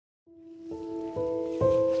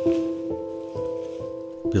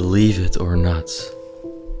Believe it or not,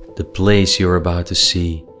 the place you're about to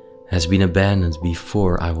see has been abandoned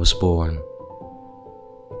before I was born.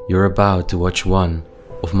 You're about to watch one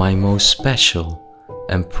of my most special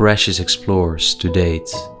and precious explorers to date,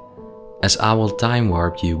 as I will time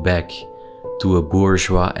warp you back to a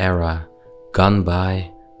bourgeois era gone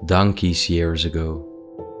by donkeys years ago.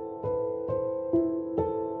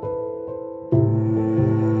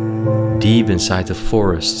 Deep inside the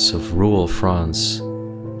forests of rural France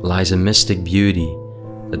lies a mystic beauty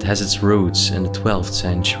that has its roots in the 12th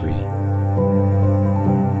century.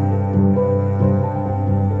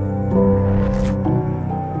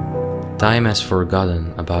 Time has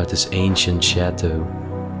forgotten about this ancient chateau,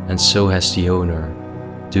 and so has the owner,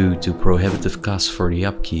 due to prohibitive costs for the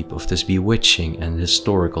upkeep of this bewitching and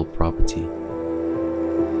historical property.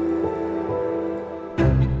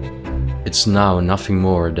 It's now nothing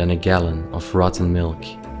more than a gallon of rotten milk,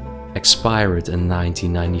 expired in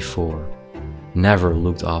 1994, never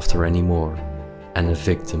looked after anymore, and a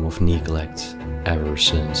victim of neglect ever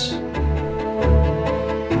since.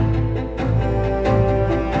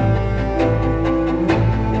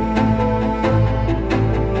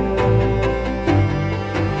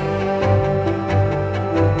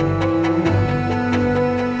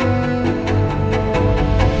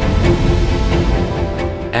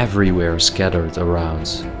 Everywhere scattered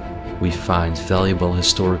around, we find valuable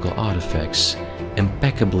historical artifacts,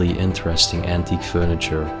 impeccably interesting antique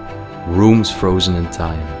furniture, rooms frozen in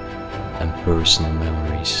time, and personal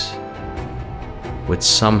memories. With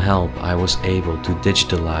some help, I was able to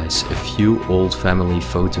digitalize a few old family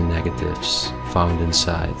photo negatives found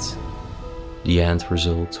inside. The end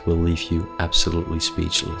result will leave you absolutely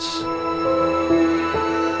speechless.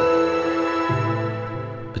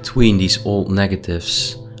 Between these old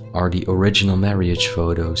negatives are the original marriage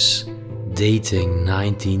photos dating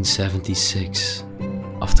 1976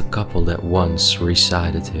 of the couple that once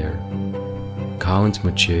resided here,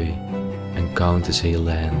 𝗬𝗏𝗏𝗏 and Countess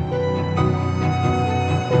Helene.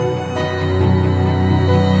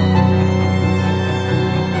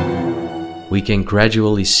 We can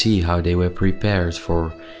gradually see how they were prepared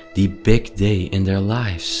for the big day in their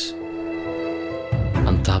lives.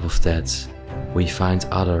 On top of that, we find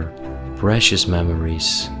other precious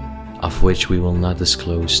memories, of which we will not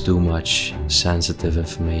disclose too much sensitive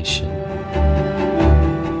information.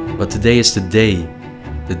 But today is the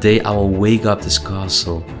day I will wake up this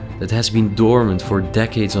castle that has been dormant for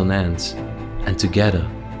decades on end, and together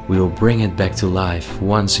we will bring it back to life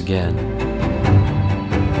once again.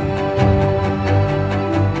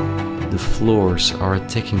 The floors are a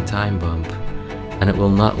ticking time bomb, and it will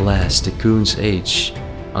not last the 𝗬𝗏𝗏𝗏's age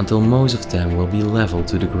until most of them will be leveled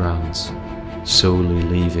to the ground, solely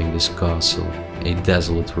leaving this castle a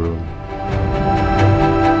desolate ruin.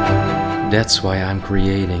 That's why I'm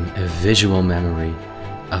creating a visual memory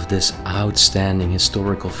of this outstanding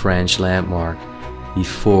historical French landmark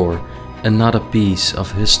before another piece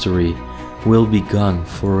of history will be gone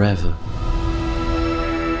forever.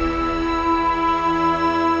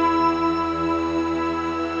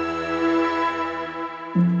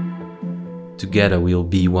 Together we'll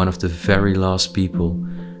be one of the very last people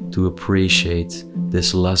to appreciate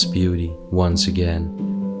this lost beauty once again.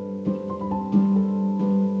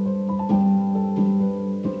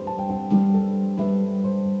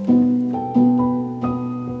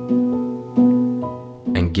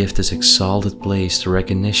 And give this exalted place the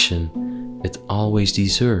recognition it always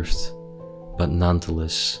deserved, but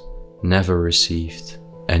nonetheless never received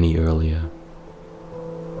any earlier.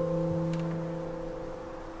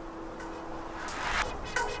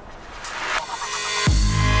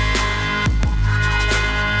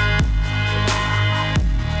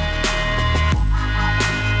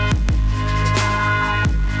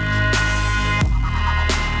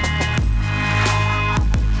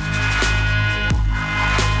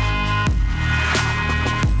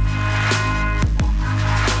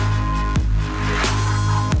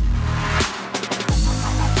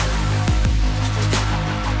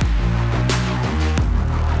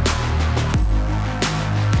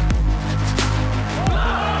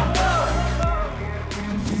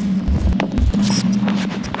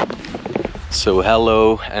 So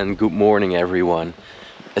hello and good morning everyone.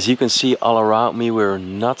 As you can see all around me, we're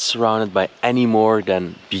not surrounded by any more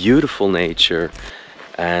than beautiful nature,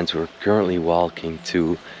 and we're currently walking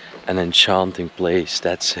to an enchanting place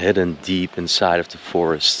that's hidden deep inside of the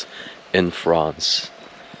forest in France.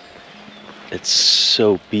 It's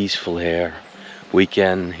so peaceful here. We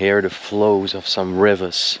can hear the flows of some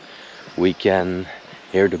rivers. We can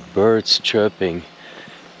hear the birds chirping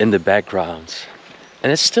in the background.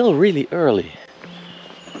 And it's still really early.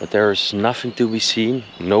 but there's nothing to be seen.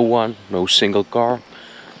 No one, no single car,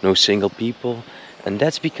 no single people. And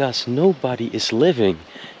that's because nobody is living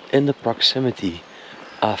in the proximity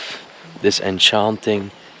of this enchanting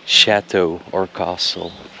chateau or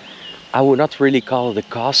castle. I would not really call it a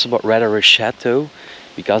castle, but rather a chateau,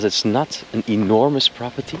 because it's not an enormous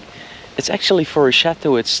property. It's actually, for a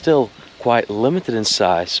chateau, it's still quite limited in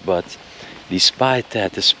size, but despite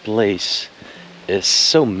that, this place is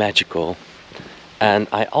so magical, and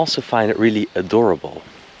I also find it really adorable.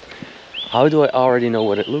 How do I already know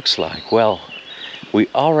what it looks like? Well, we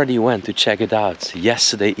already went to check it out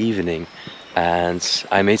yesterday evening, and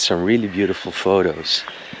I made some really beautiful photos,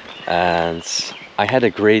 and I had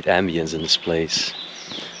a great ambience in this place.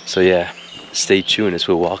 So yeah, stay tuned as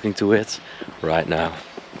we're walking to it right now.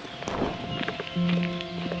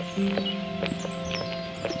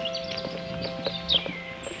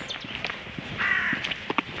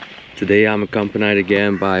 Today I'm accompanied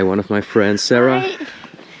again by one of my friends, Sarah. Hi.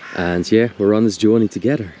 And yeah, we're on this journey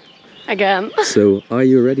together. Again. So, are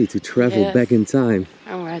you ready to travel Yes. back in time?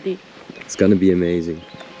 I'm ready. It's gonna be amazing.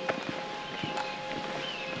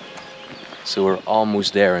 So we're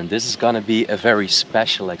almost there, and this is gonna be a very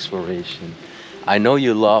special exploration. I know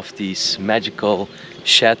you love these magical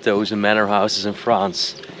chateaus and manor houses in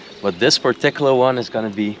France, but this particular one is gonna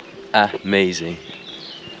be amazing.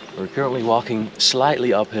 We're currently walking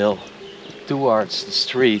slightly uphill towards the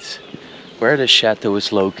street where the chateau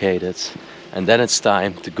is located, and then it's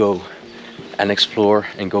time to go and explore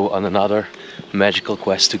and go on another magical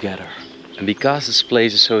quest together. And because this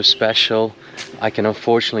place is so special, I can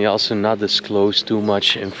unfortunately also not disclose too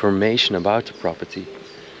much information about the property.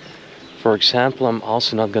 For example, I'm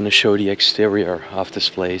also not going to show the exterior of this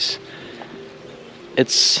place.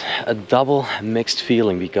 It's a double mixed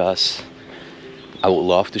feeling, because I would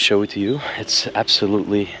love to show it to you. It's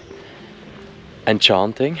absolutely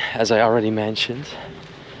enchanting, as I already mentioned.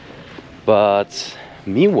 But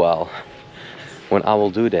meanwhile, when I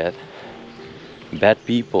will do that, bad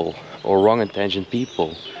people or wrong intentioned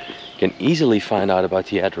people can easily find out about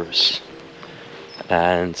the address,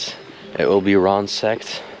 and it will be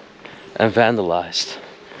ransacked and vandalized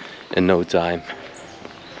in no time.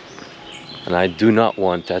 And I do not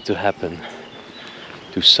want that to happen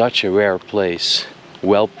to such a rare place,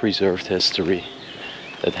 well-preserved history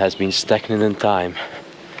that has been stagnant in time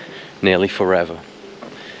nearly forever.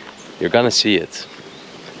 You're gonna see it.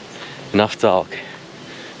 Enough talk.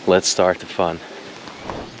 Let's start the fun.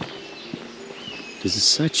 This is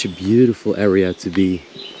such a beautiful area to be,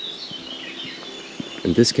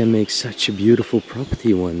 and this can make such a beautiful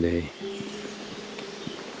property one day.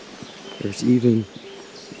 There's even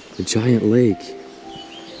a giant lake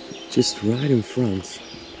just right in front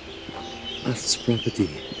of this property.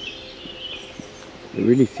 It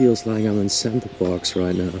really feels like I'm in Center Parks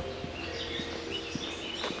right now.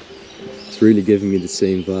 It's really giving me the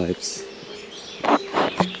same vibes.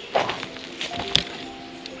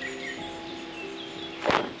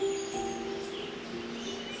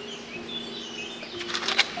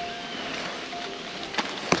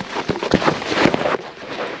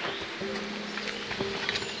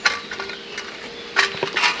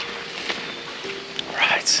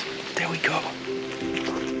 Right, there we go.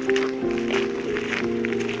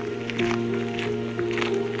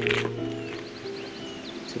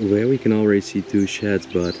 Where we can already see two sheds,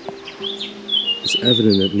 but it's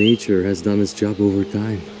evident that nature has done its job over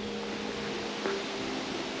time.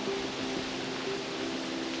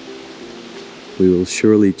 We will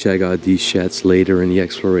surely check out these sheds later in the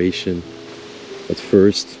exploration, but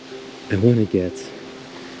first I want to get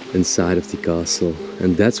inside of the castle,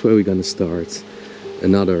 and that's where we're gonna start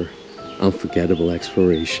another unforgettable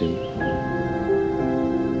exploration.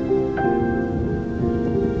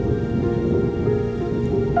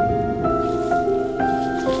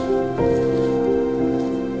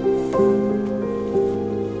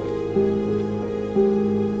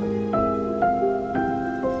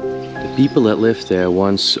 People that lived there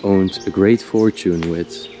once owned a great fortune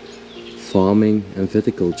with farming and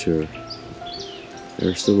viticulture.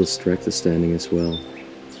 There's still a tractor standing as well.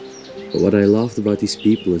 But what I loved about these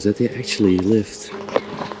people is that they actually lived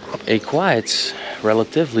a quite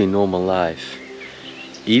relatively normal life.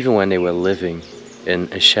 Even when they were living in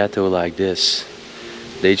a chateau like this,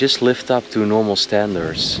 they just lived up to normal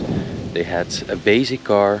standards. They had a basic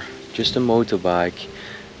car, just a motorbike,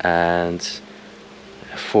 and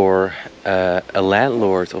for a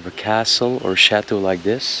landlord of a castle or chateau like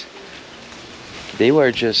this, they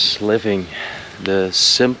were just living the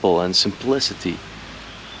simple and simplicity,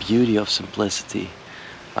 beauty of simplicity.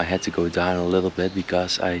 I had to go down a little bit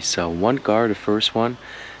because I saw one car, the first one,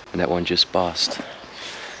 and that one just passed.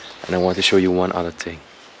 And I want to show you one other thing.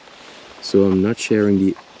 So I'm not sharing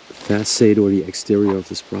the facade or the exterior of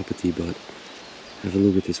this property, but have a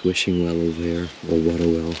look at this wishing well over here, or water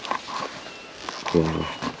well. Wow.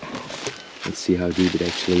 Let's see how deep it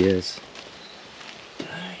actually is.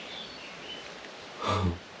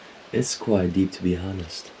 It's quite deep, to be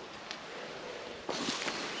honest.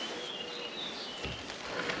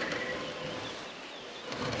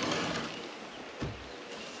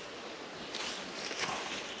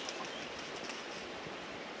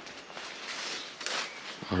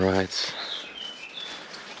 Alright.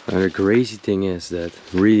 Now the crazy thing is that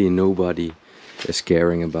really nobody is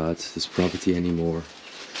caring about this property anymore.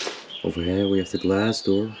 Over here we have the glass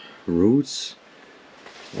door. Roots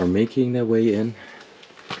are making their way in.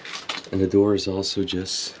 And the door is also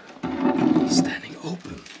just standing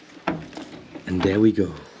open. And there we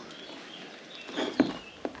go.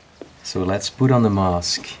 So let's put on the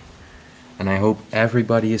mask. And I hope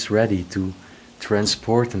everybody is ready to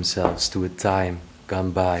transport themselves to a time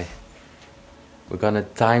gone by. We're gonna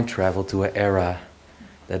time travel to an era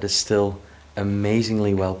that is still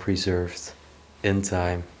amazingly well preserved in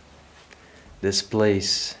time. This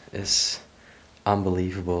place is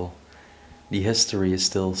unbelievable. The history is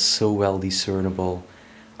still so well discernible.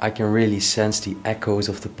 I can really sense the echoes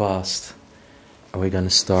of the past. And we're gonna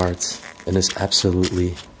start in this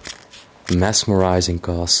absolutely mesmerizing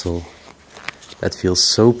castle that feels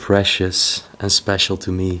so precious and special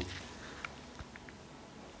to me.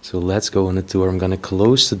 So let's go on a tour. I'm gonna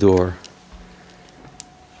close the door.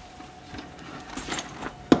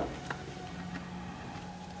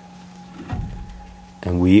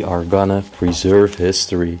 And we are gonna preserve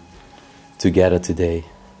history together today.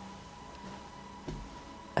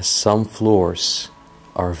 As some floors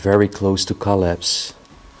are very close to collapse,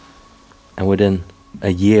 and within a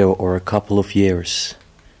year or a couple of years,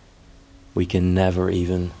 we can never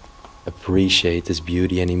even appreciate this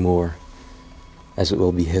beauty anymore, as it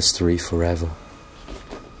will be history forever.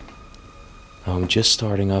 Now I'm just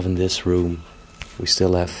starting off in this room. We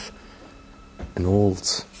still have an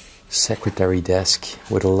old secretary desk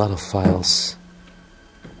with a lot of files.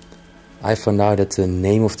 I found out that the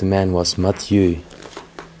name of the man was 𝗦𝘁cie,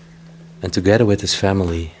 and together with his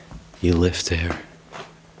family, he lived there.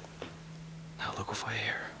 Now look over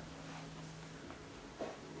here.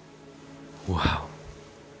 Wow.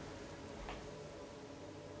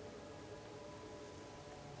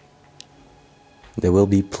 There will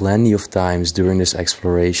be plenty of times during this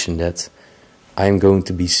exploration that I am going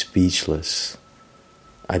to be speechless.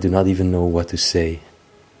 I do not even know what to say.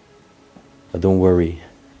 But don't worry,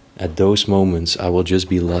 at those moments I will just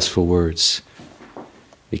be lost for words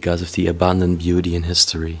because of the abundant beauty in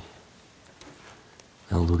history.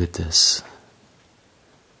 Now look at this.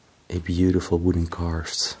 A beautiful wooden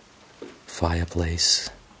carved fireplace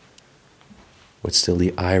with still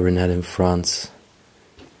the iron head in front,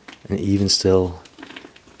 and even still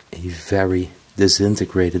a very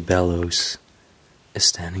disintegrated bellows is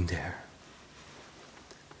standing there.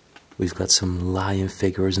 We've got some lion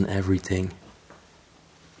figures and everything.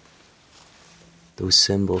 Those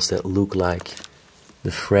symbols that look like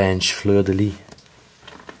the French fleur-de-lis.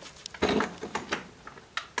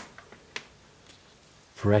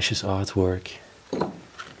 Precious artwork.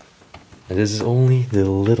 And this is only the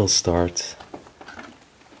little start.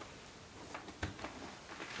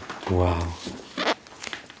 Wow.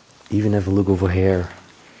 Even have a look over here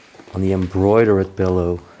on the embroidered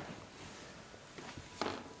pillow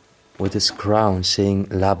with this crown saying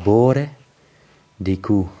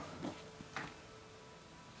𝗦𝘁cie𝗿𝗆𝗆.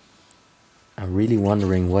 I'm really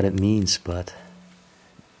wondering what it means, but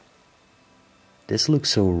this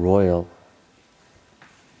looks so royal.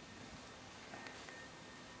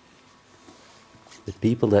 The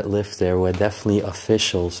people that lived there were definitely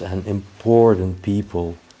officials and important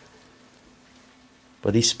people.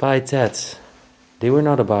 But despite that, they were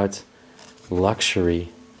not about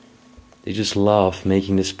luxury. They just loved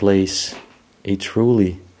making this place a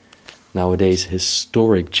truly, nowadays,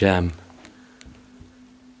 historic gem.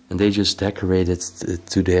 And they just decorated it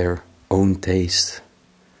to their own taste.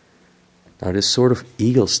 Now this sort of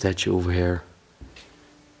eagle statue over here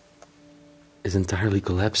is entirely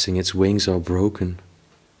collapsing. Its wings are broken.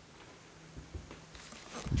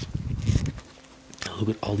 Look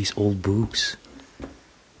at all these old books.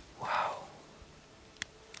 Wow.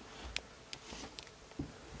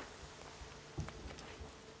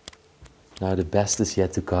 Now the best is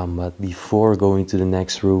yet to come, but before going to the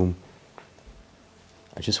next room,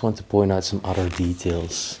 I just want to point out some other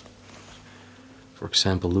details. For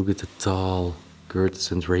example, look at the tall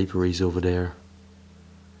curtains and draperies over there.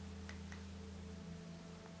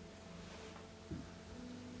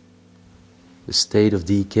 the state of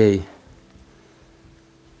decay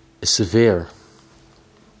is severe.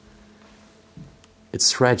 It's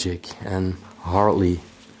tragic and hardly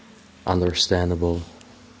understandable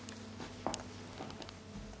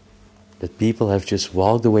that people have just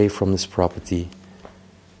walked away from this property,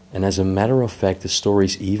 and as a matter of fact the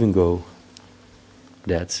stories even go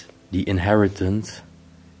that the inheritant,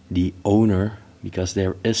 the owner, because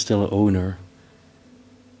there is still an owner,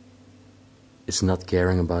 is not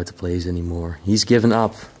caring about the place anymore. He's given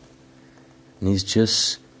up and he's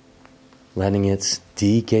just letting it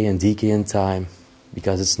decay and decay in time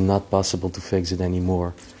because it's not possible to fix it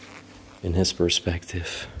anymore in his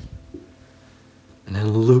perspective. And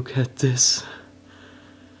then look at this.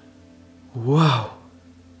 Wow.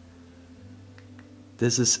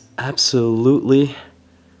 This is absolutely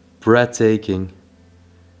breathtaking.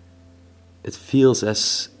 It feels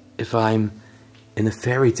as if I'm in a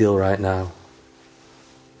fairy tale right now.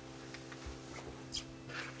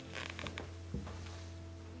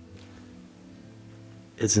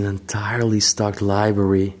 It's an entirely stocked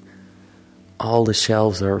library. All the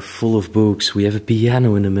shelves are full of books. We have a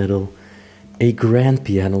piano in the middle. A grand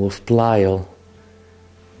piano of 𝗦𝘁cie𝗿𝗆𝗆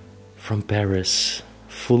from Paris,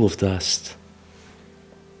 full of dust.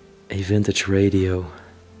 A vintage radio.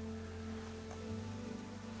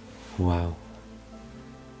 Wow.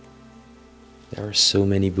 There are so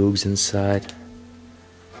many books inside.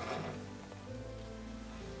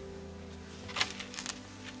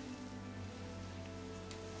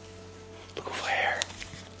 Look over here.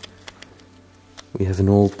 We have an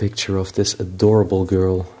old picture of this adorable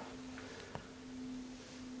girl.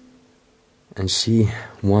 And she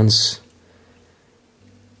once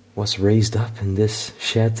was raised up in this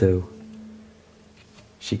chateau.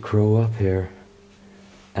 She grew up here,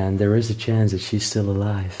 and there is a chance that she's still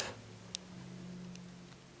alive.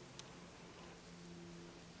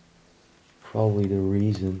 Probably the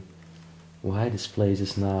reason why this place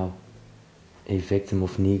is now a victim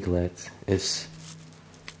of neglect is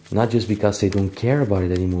not just because they don't care about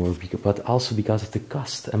it anymore, but also because of the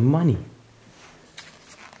cost and money.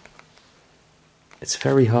 It's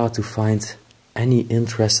very hard to find any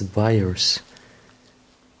interested buyers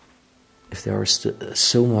if there are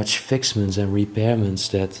so much fixments and repairments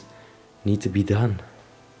that need to be done.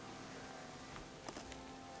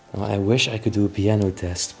 Well, I wish I could do a piano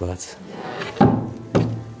test, but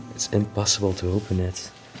it's impossible to open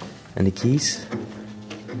it. And the keys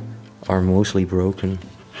are mostly broken.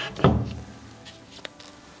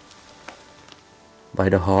 By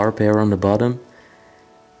the harp here on the bottom,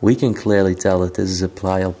 we can clearly tell that this is a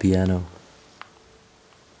𝗦𝘁cie𝗿𝗆𝗆 piano.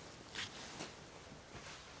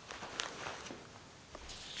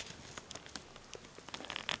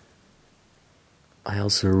 I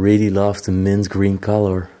also really love the mint green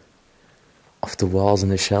color of the walls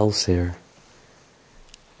and the shelves here.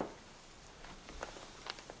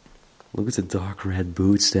 Look at the dark red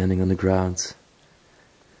boots standing on the ground.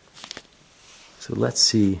 So let's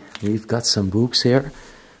see, we've got some books here.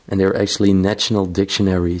 And they're actually national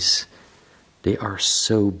dictionaries. They are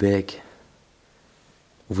so big.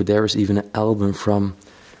 Over there is even an album from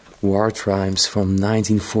war times from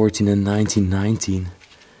 1914 and 1919.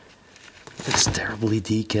 It's terribly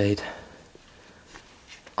decayed.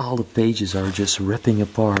 All the pages are just ripping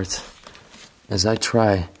apart as I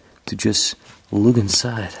try to just look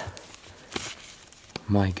inside.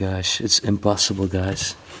 My gosh, it's impossible,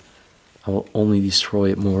 guys. I will only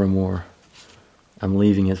destroy it more and more. I'm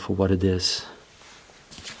leaving it for what it is.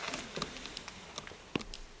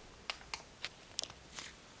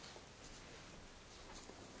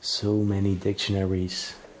 So many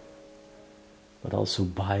dictionaries, but also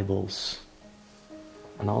Bibles,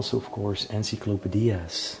 and also, of course,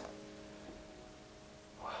 encyclopedias.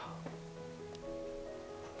 Wow.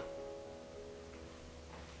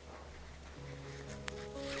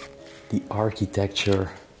 The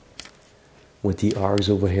architecture with the arcs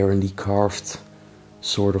over here and the carved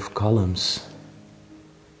sort of columns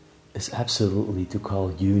is absolutely to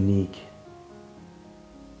call unique.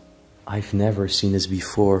 I've never seen this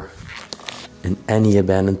before in any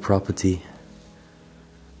abandoned property.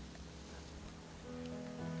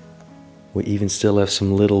 We even still have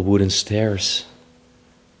some little wooden stairs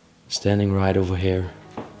standing right over here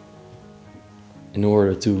in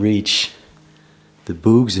order to reach the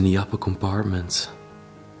books in the upper compartment.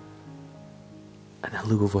 And then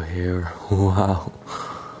look over here, wow.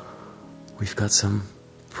 We've got some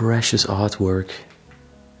precious artwork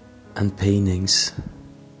and paintings.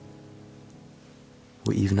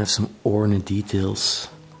 We even have some ornate details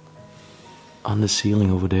on the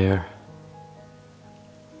ceiling over there.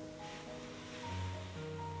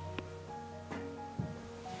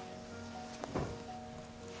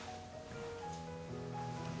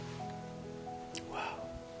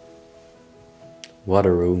 What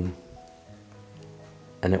a room.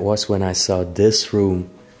 And it was when I saw this room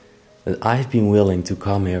that I've been willing to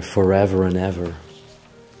come here forever and ever.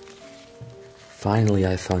 Finally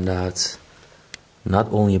I found out not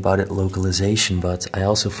only about its localization, but I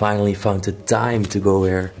also finally found the time to go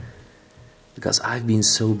here. Because I've been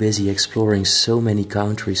so busy exploring so many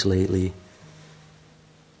countries lately.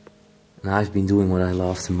 And I've been doing what I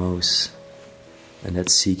love the most. And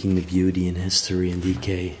that's seeking the beauty in history and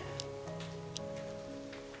decay.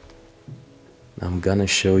 I'm gonna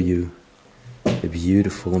show you the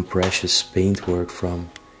beautiful and precious paintwork from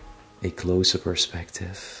a closer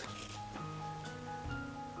perspective.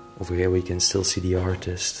 Over here we can still see the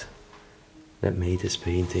artist that made this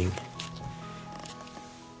painting.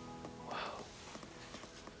 Wow.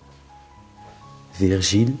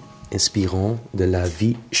 Virgile, inspirant de la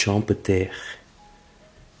vie champêtre.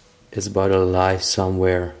 It's about a life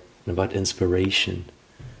somewhere and about inspiration.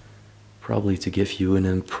 Probably to give you an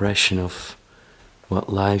impression of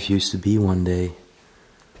what life used to be one day.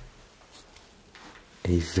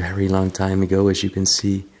 A very long time ago, as you can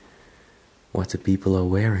see, what the people are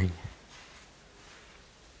wearing.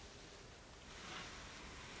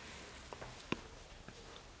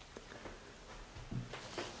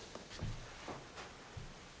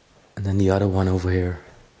 And then the other one over here.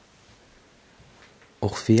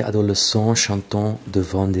 Orphée adolescent chantant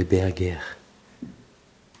devant des bergères.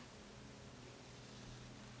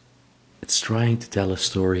 It's trying to tell a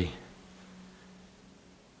story.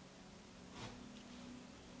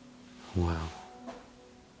 Wow.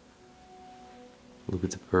 Look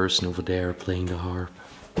at the person over there playing the harp.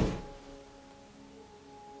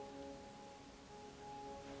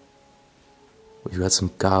 We've got some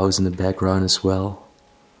cows in the background as well.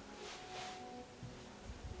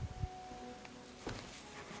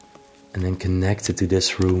 And then connected to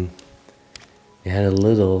this room, they had a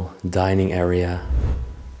little dining area.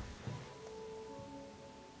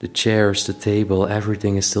 The chairs, the table,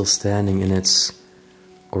 everything is still standing in its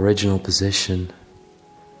original position.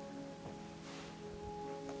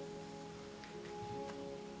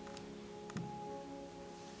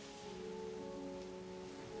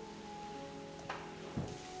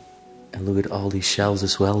 And look at all these shelves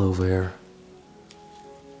as well over here.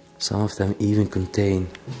 Some of them even contain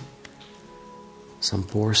some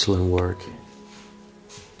porcelain work.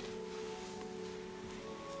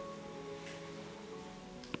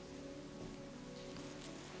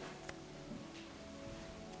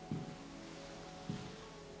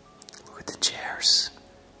 Look at the chairs.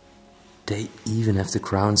 They even have the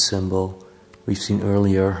crown symbol we've seen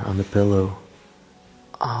earlier on the pillow.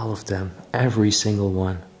 All of them, every single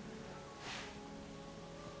one.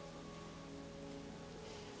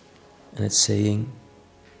 And it's saying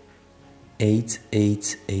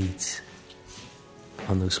 888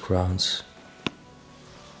 on those crowns.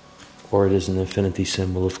 Or it is an infinity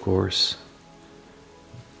symbol, of course.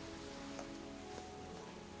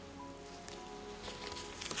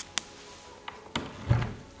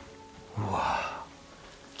 Wow.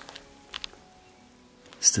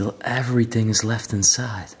 Still everything is left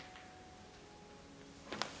inside.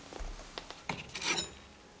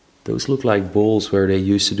 Those look like bowls where they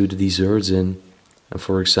used to do the desserts in. And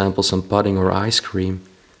for example, some pudding or ice cream.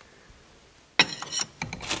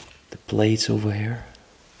 The plates over here.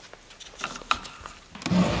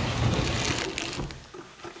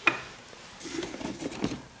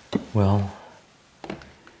 Well,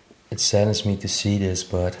 it saddens me to see this,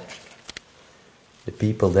 but the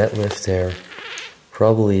people that lived there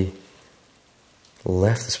probably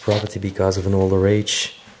left this property because of an older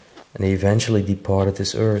age, and they eventually departed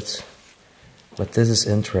this earth. But this is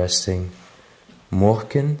interesting.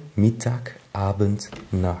 Morgen, Mittag, Abend,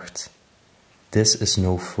 Nacht. This is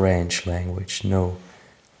no French language, no.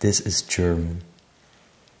 This is German.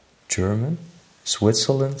 German,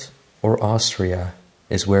 Switzerland, or Austria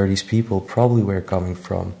is where these people probably were coming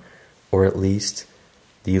from, or at least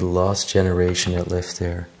the last generation that lived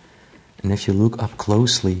there. And if you look up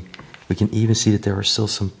closely, we can even see that there are still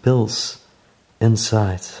some pills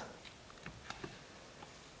inside.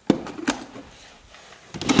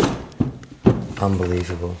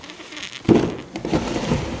 Unbelievable.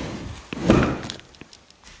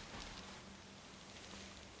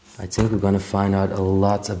 I think we're going to find out a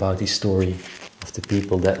lot about the story of the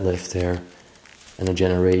people that lived there and the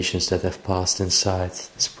generations that have passed inside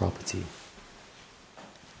this property.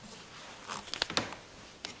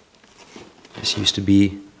 This used to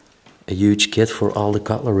be a huge kit for all the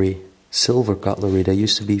cutlery, silver cutlery. They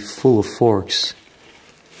used to be full of forks.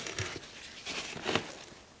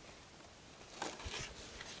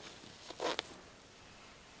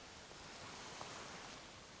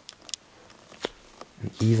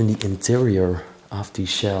 even the interior of these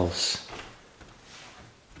shelves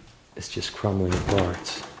is just crumbling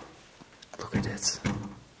apart. Look at it.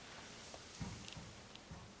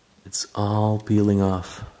 It's all peeling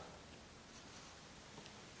off.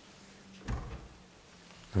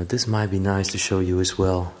 Now this might be nice to show you as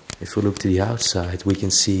well. If we look to the outside, we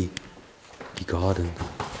can see the garden.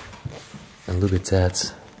 And look at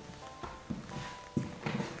that.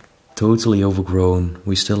 Totally overgrown.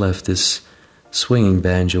 We still have this swinging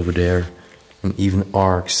bench over there and even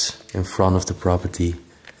arcs in front of the property.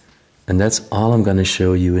 And that's all I'm gonna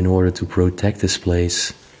show you in order to protect this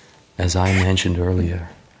place, as I mentioned earlier.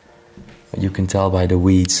 You can tell by the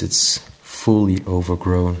weeds, it's fully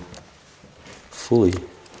overgrown. Fully.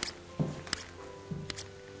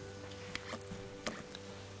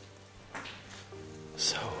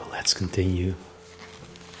 So let's continue.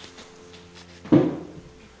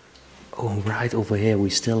 Oh, right over here we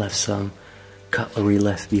still have some cutlery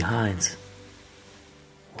left behind.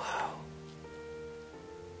 Wow.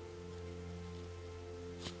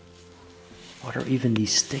 What are even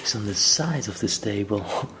these sticks on the sides of this table?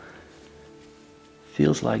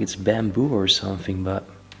 Feels like it's bamboo or something, but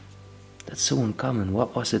that's so uncommon.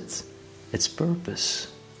 What was its purpose?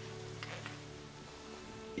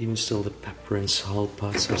 Even still, the pepper and salt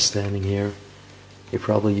pots are standing here. They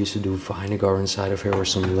probably used to do vinegar inside of here or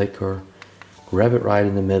some liquor. Grab it right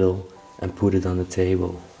in the middle and put it on the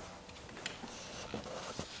table.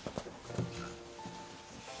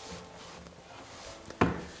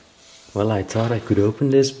 Well, I thought I could open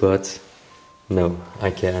this, but no, I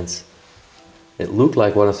can't. It looked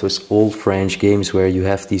like one of those old French games where you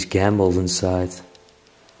have these gambles inside.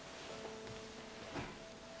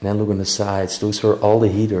 And then look on the sides, those are all the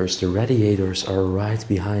heaters. The radiators are right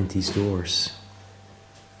behind these doors.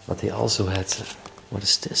 But they also had, what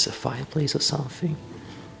is this, a fireplace or something?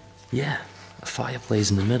 Yeah, a fireplace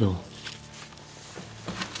in the middle.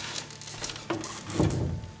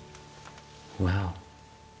 Wow.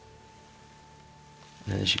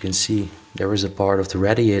 And as you can see, there is a part of the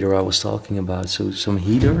radiator I was talking about. So some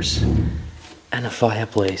heaters and a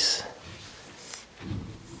fireplace.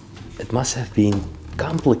 It must have been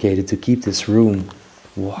complicated to keep this room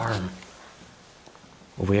warm.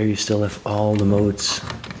 Where you still have all the modes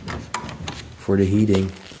for the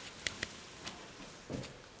heating.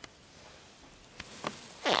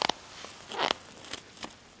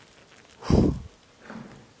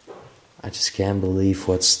 I just can't believe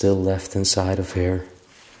what's still left inside of here.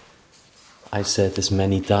 I've said this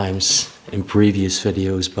many times in previous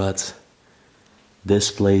videos, but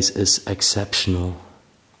this place is exceptional.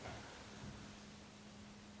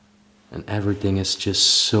 And everything is just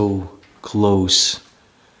so close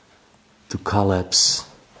to collapse.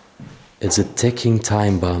 It's a ticking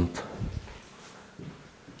time bomb.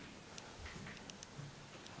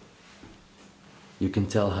 You can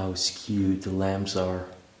tell how skewed the lamps are.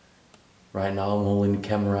 Right now I'm holding the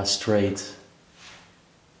camera straight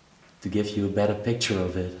to give you a better picture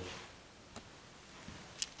of it.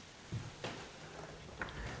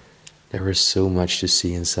 There is so much to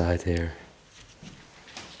see inside here.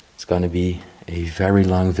 It's gonna be a very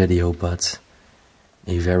long video, but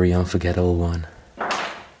a very unforgettable one.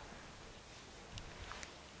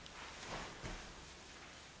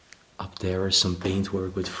 Up there is some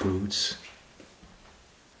paintwork with fruits.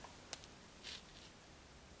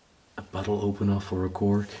 A bottle opener for a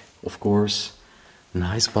cork, of course.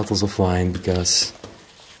 Nice bottles of wine, because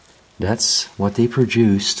that's what they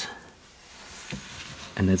produced.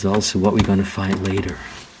 And that's also what we're gonna find later.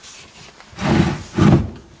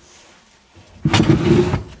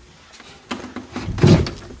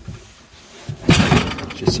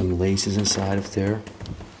 Just some laces inside of there.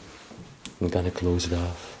 I'm gonna close it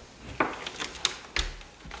off.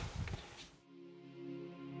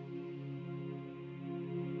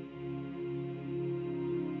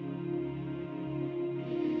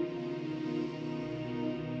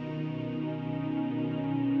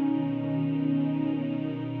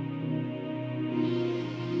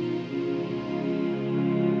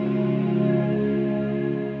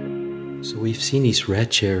 So we've seen these red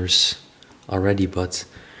chairs already, but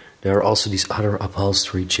there are also these other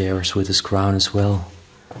upholstery chairs with this crown as well.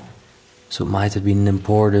 So it might have been an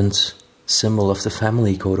important symbol of the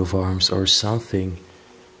family coat of arms, or something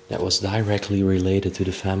that was directly related to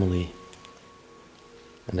the family.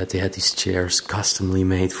 And that they had these chairs customly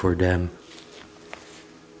made for them.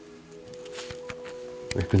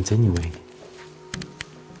 We're continuing.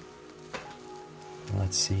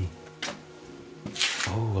 Let's see.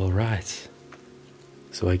 Oh, alright.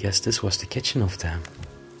 So I guess this was the kitchen of them.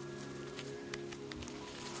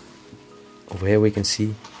 Over here we can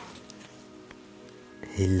see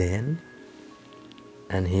𝗦𝘁cie,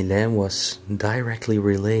 and 𝗦𝘁cie was directly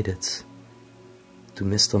related to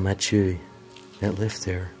Mr. Mathieu that lived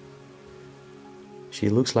there. She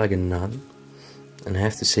looks like a nun, and I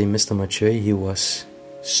have to say Mr. Mathieu, he was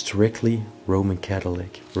strictly Roman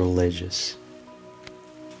Catholic, religious.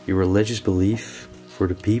 The religious belief for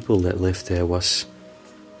the people that lived there was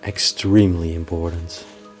extremely important.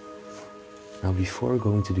 Now before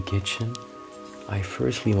going to the kitchen, I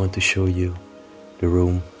firstly want to show you the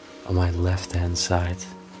room on my left hand side.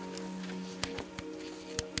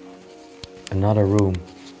 Another room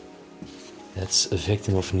that's a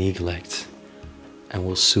victim of neglect and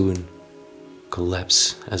will soon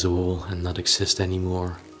collapse as a whole and not exist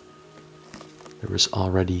anymore. There is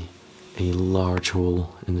already a large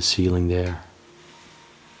hole in the ceiling there.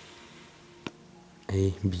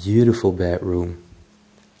 A beautiful bedroom,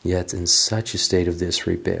 yet in such a state of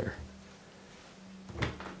disrepair.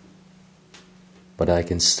 But I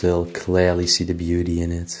can still clearly see the beauty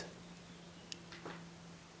in it.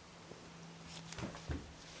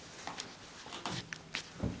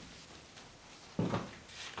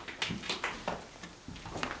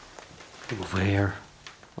 Over here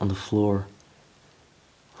on the floor,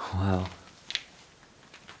 wow,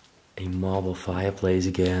 a marble fireplace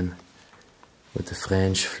again with the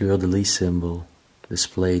French fleur-de-lis symbol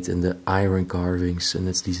displayed in the iron carvings in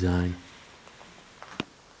its design.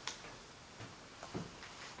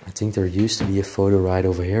 I think there used to be a photo right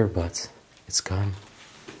over here, but it's gone.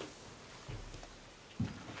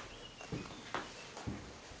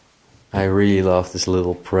 I really love this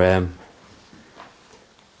little pram.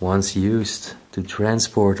 Once used to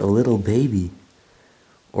transport a little baby,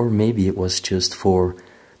 or maybe it was just for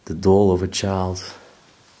the doll of a child,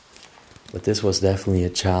 but this was definitely a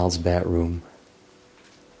child's bedroom.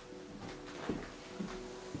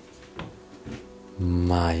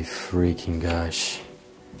 My freaking gosh,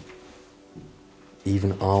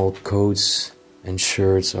 even all coats and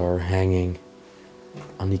shirts are hanging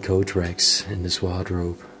on the coat racks in this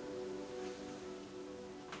wardrobe.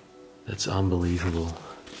 That's unbelievable.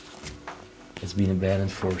 It's been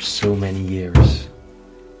abandoned for so many years,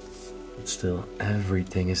 but still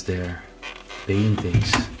everything is there.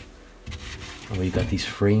 Paintings, and we got these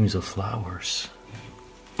frames of flowers.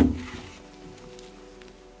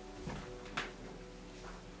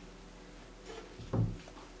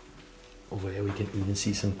 Over here we can even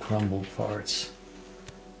see some crumbled parts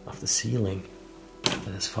of the ceiling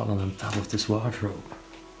that has fallen on top of this wardrobe.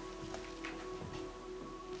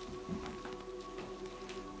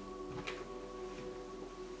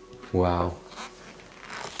 Wow,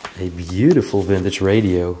 a beautiful vintage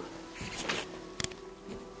radio.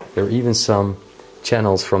 There are even some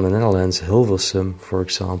channels from the Netherlands. 𝗿𝗆𝗻, for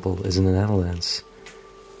example, is in the Netherlands.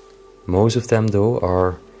 Most of them though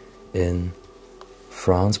are in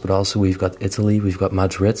France, but also we've got Italy, we've got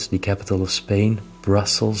Madrid, the capital of Spain,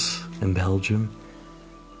 Brussels in Belgium,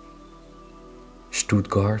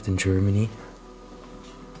 Stuttgart in Germany.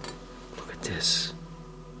 Look at this.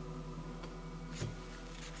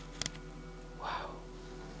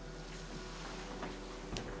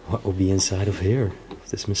 What will be inside of here,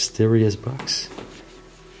 this mysterious box?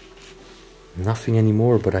 Nothing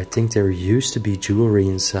anymore, but I think there used to be jewelry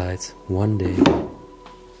inside one day.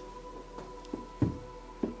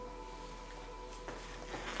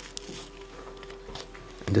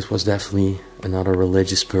 And this was definitely another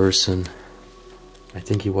religious person. I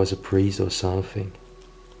think he was a priest or something.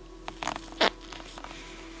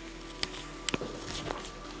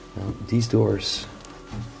 Now, these doors,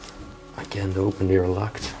 I can't open, they are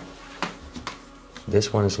locked.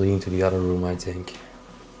 This one is leading to the other room, I think.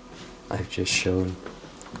 I've just shown.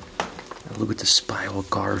 Now look at the spiral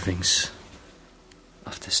carvings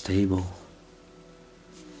of this table.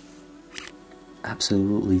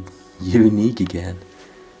 Absolutely unique again.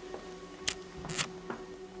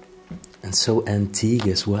 And so antique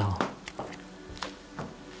as well.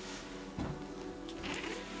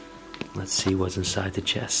 Let's see what's inside the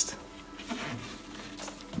chest.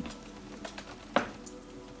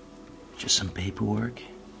 Just some paperwork.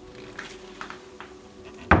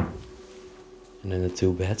 And then the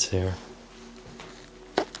two beds there.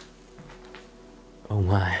 Oh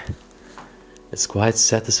my. It's quite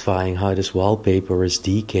satisfying how this wallpaper is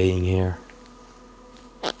decaying here.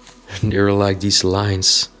 And there are like these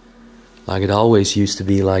lines. Like it always used to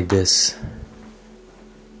be like this.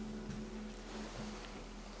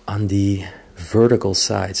 On the vertical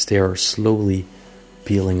sides they are slowly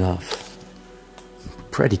peeling off.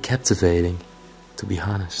 Pretty captivating, to be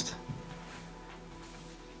honest.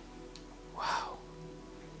 Wow.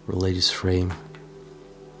 Religious frame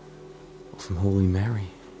of Holy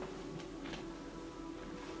Mary.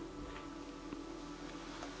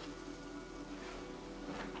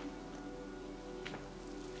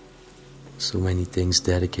 So many things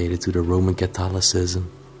dedicated to the Roman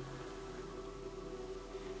Catholicism.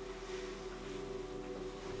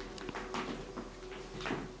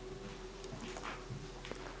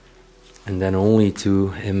 And then only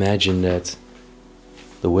to imagine that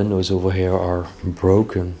the windows over here are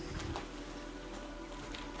broken.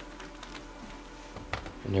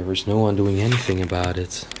 And there is no one doing anything about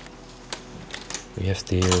it. We have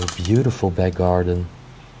the beautiful back garden.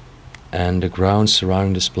 And the grounds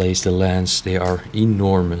surrounding this place, the lands, they are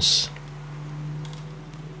enormous.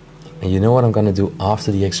 And you know what I'm gonna do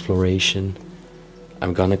after the exploration?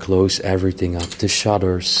 I'm gonna close everything up. The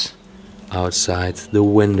shutters outside, the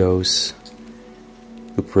windows,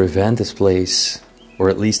 to prevent this place, or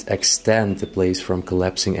at least extend the place from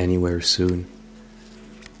collapsing anywhere soon.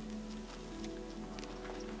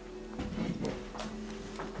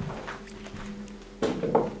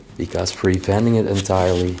 Because preventing it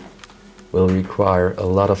entirely will require a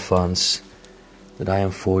lot of funds that I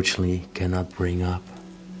unfortunately cannot bring up.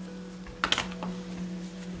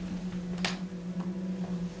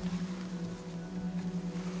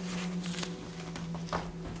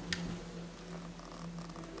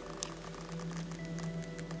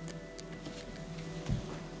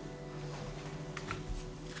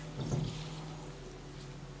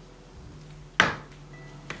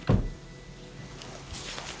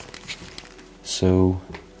 So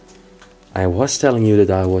I was telling you that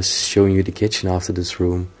I was showing you the kitchen after this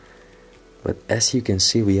room, but as you can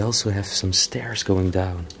see we also have some stairs going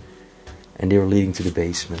down and they are leading to the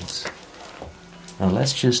basement. Now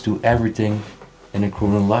let's just do everything in a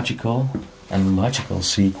chronological and logical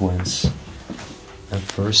sequence, and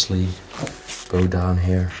firstly go down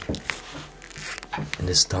here in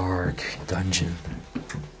this dark dungeon.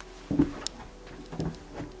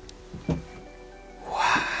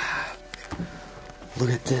 Wow, look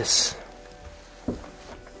at this.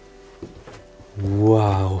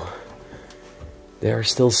 Wow, there are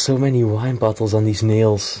still so many wine bottles on these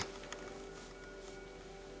nails.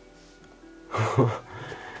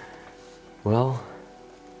 Well,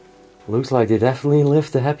 looks like they definitely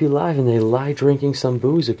lived a happy life and they like drinking some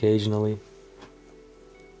booze occasionally.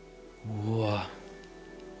 Wow,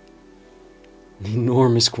 an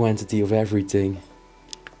enormous quantity of everything.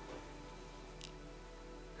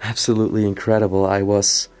 Absolutely incredible. I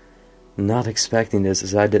was not expecting this,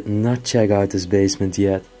 as I did not check out this basement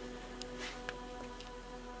yet.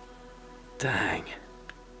 Dang.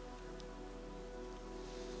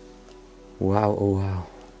 Wow, oh wow.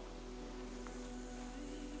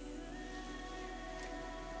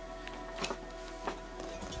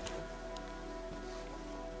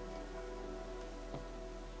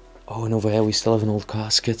 Oh, and over here we still have an old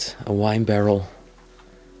casket, a wine barrel.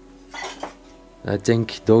 I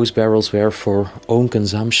think those barrels were for own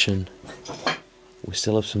consumption. We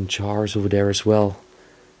still have some jars over there as well,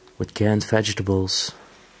 with canned vegetables.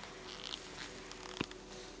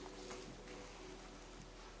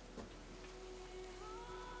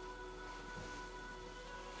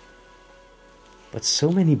 But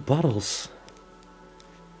so many bottles.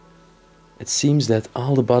 It seems that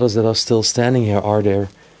all the bottles that are still standing here are their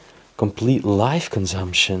complete life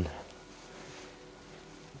consumption.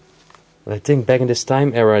 But I think back in this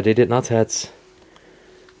time era they did not have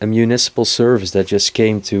a municipal service that just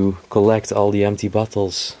came to collect all the empty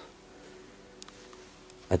bottles.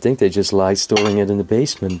 I think they just liked storing it in the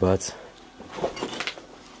basement, but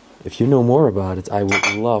if you know more about it, I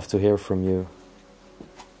would love to hear from you.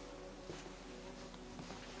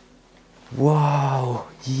 Wow,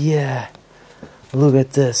 yeah, look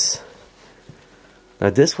at this. Now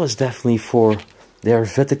this was definitely for their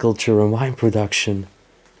viticulture and wine production.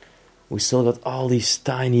 We still got all these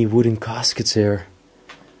tiny wooden caskets here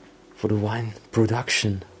for the wine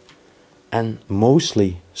production. And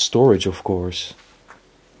mostly storage, of course.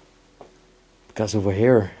 Because over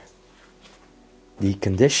here the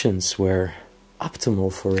conditions were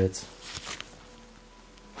optimal for it.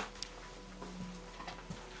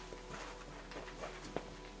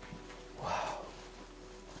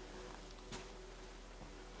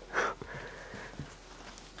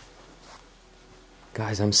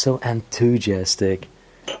 Guys, I'm so enthusiastic.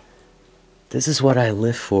 This is what I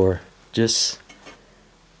live for. Just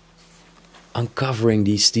uncovering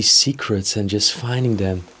these secrets and just finding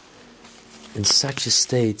them in such a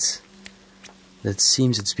state that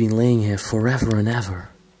seems it's been laying here forever and ever.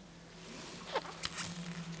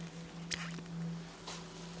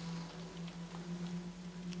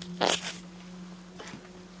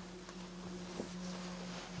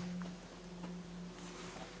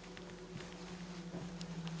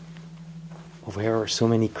 Over here are so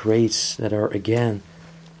many crates that are again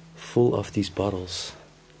full of these bottles.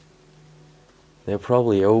 There are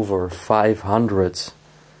probably over 500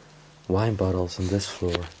 wine bottles on this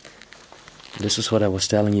floor. This is what I was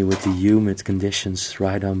telling you with the humid conditions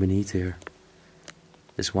right down beneath here.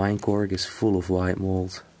 This wine cork is full of white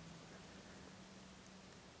mold.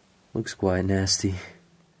 Looks quite nasty.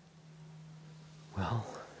 Well,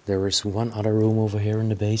 there is one other room over here in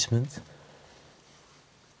the basement.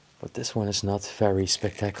 But this one is not very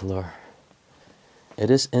spectacular. It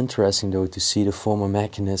is interesting though to see the former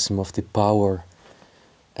mechanism of the power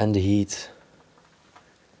and the heat.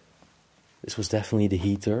 This was definitely the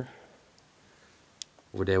heater.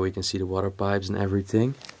 Over there we can see the water pipes and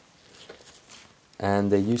everything.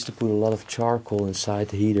 And they used to put a lot of charcoal inside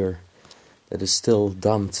the heater that is still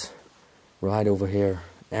dumped right over here,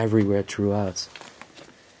 everywhere throughout.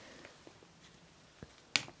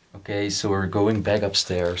 Okay, so we're going back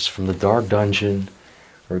upstairs from the dark dungeon.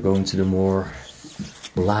 We're going to the more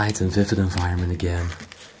light and vivid environment again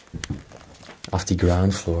of the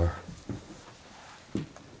ground floor.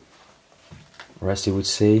 Or as they would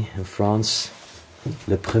say in France,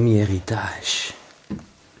 le premier étage.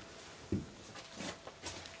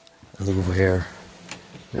 And look over here.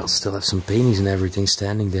 We'll still have some paintings and everything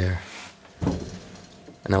standing there.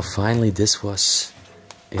 And now finally this was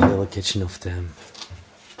a little kitchen of them.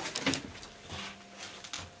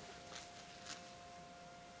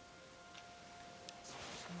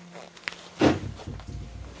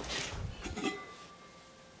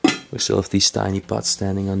 We still have these tiny pots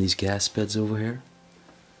standing on these gas beds over here.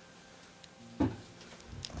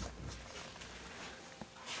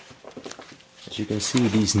 As you can see,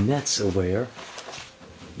 these nets over here,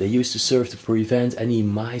 they used to serve to prevent any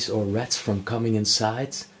mice or rats from coming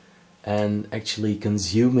inside and actually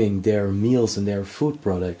consuming their meals and their food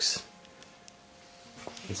products.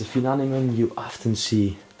 It's a phenomenon you often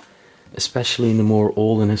see, especially in the more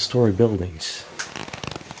old and historic buildings.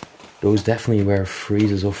 Those definitely were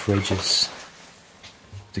freezers or fridges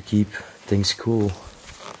to keep things cool.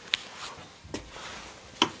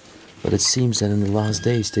 But it seems that in the last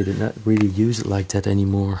days they did not really use it like that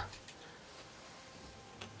anymore.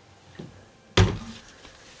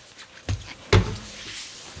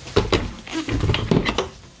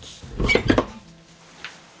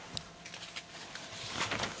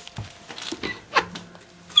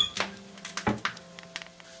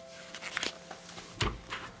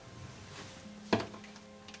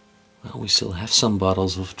 Well, we still have some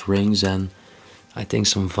bottles of drinks and I think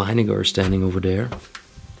some vinegar standing over there.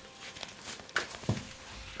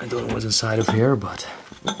 I don't know what's inside of here, but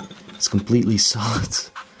it's completely solid.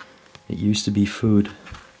 It used to be food.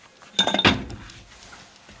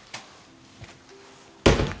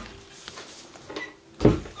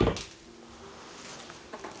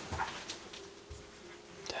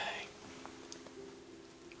 Dang.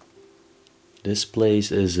 This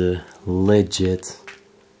place is a legit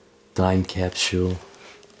time capsule.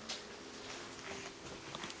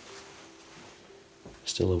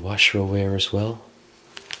 Still a washer over here as well.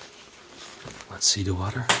 Let's see the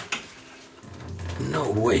water. No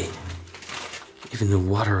way. Even the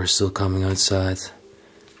water is still coming outside.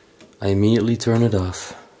 I immediately turn it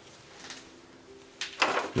off.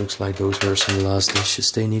 Looks like those were some last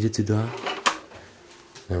dishes they needed to do.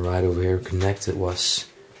 And right over here connected was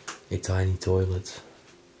a tiny toilet.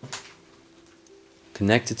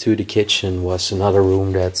 Connected to the kitchen was another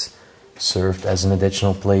room that served as an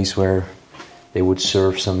additional place where they would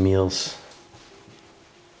serve some meals.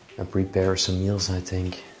 And prepare some meals, I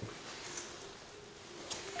think.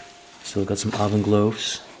 Still got some oven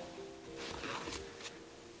gloves.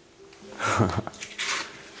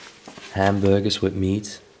 Hamburgers with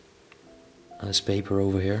meat. On this paper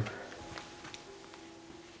over here.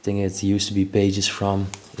 I think it used to be pages from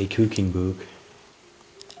a cooking book.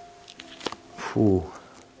 Phew.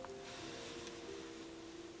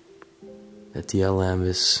 The TL lamp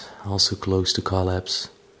is also close to collapse.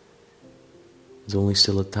 It's only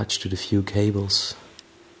still attached to the few cables.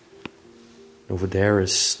 Over there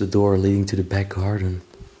is the door leading to the back garden.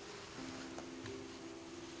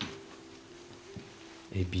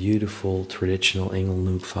 A beautiful traditional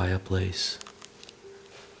𝗦𝘁cie fireplace.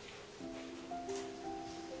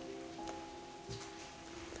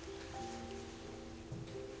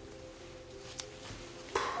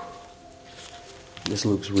 This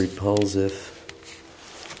looks repulsive.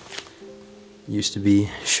 Used to be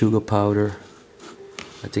sugar powder.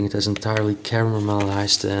 I think it has entirely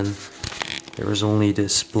caramelized and there is only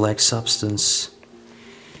this black substance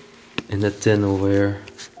in the tin over here.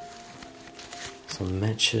 Some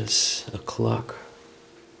matches, a clock.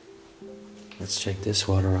 Let's check this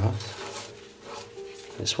water out.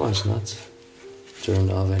 This one's not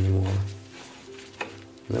turned off anymore.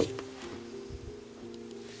 Nope.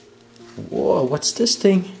 Whoa, what's this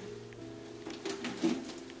thing?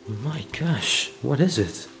 My gosh, what is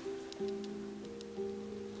it?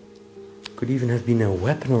 Could even have been a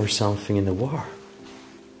weapon or something in the war.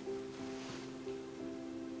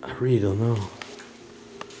 I really don't know.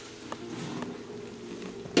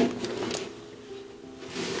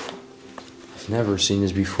 I've never seen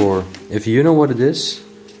this before. If you know what it is,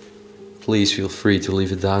 please feel free to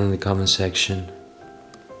leave it down in the comment section.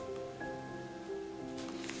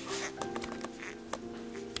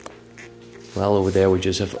 Well, over there we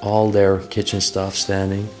just have all their kitchen stuff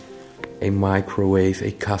standing. A microwave,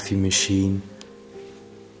 a coffee machine.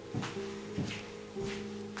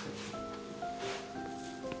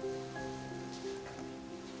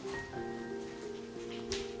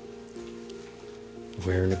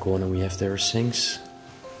 Where in the corner we have their sinks.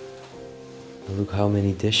 And look how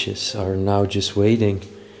many dishes are now just waiting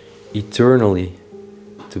eternally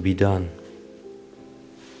to be done.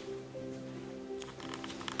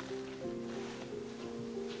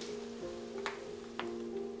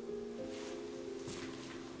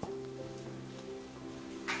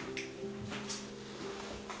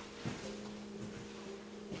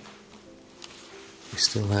 We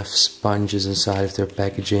still have sponges inside of their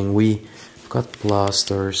packaging. We've got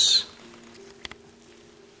plasters.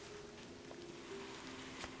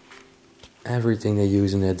 Everything they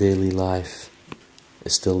use in their daily life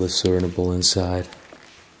is still discernible inside.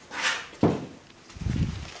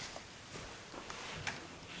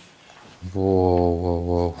 Whoa, whoa,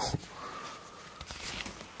 whoa.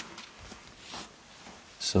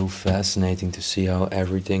 So fascinating to see how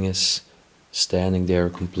everything is standing there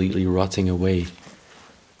completely rotting away.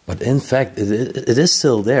 But in fact, it is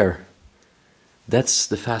still there. That's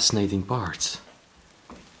the fascinating part.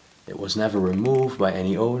 It was never removed by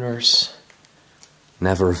any owners,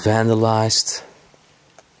 never vandalized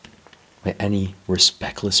by any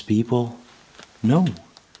respectless people. No,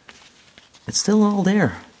 it's still all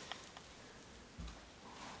there.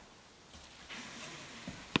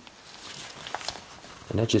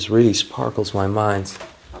 And that just really sparkles my mind.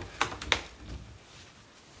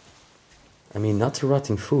 I mean, not the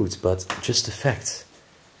rotting foods, but just the fact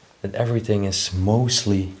that everything is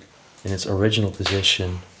mostly in its original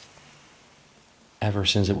position ever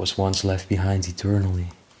since it was once left behind eternally.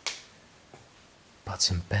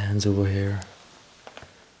 Pots and pans over here.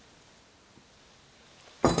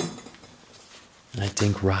 And I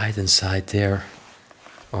think right inside there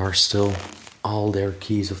are still all their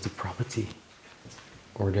keys of the property.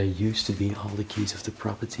 Or there used to be all the keys of the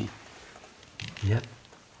property. Yep.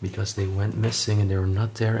 Because they went missing and they're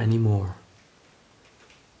not there anymore.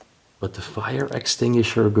 But the fire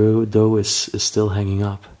extinguisher though is still hanging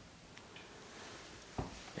up.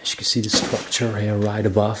 As you can see, the structure here right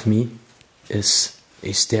above me is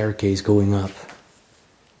a staircase going up.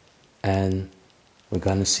 And we're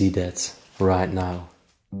gonna see that right now.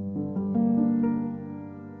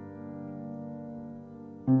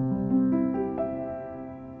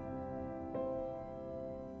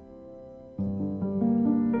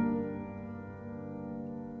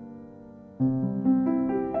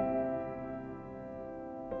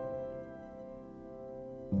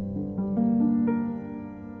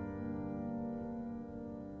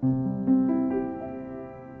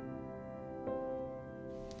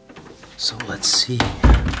 So let's see.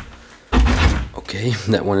 Okay,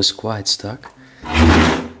 that one is quite stuck.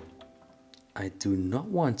 I do not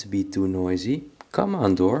want to be too noisy. Come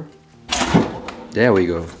on, door. There we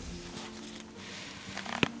go.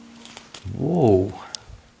 Whoa.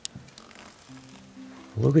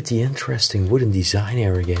 Look at the interesting wooden design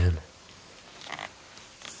here again.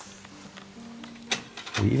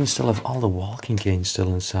 We even still have all the walking canes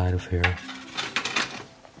still inside of here.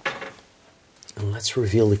 And let's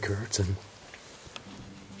reveal the curtain.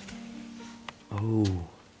 Oh,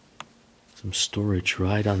 some storage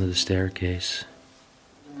right under the staircase.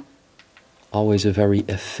 Always a very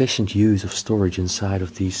efficient use of storage inside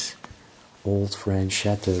of these old French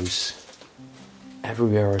chateaus.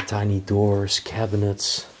 Everywhere are tiny doors,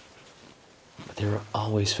 cabinets, but they're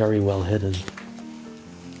always very well hidden.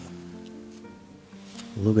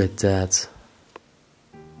 Look at that.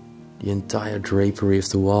 The entire drapery of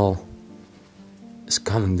the wall is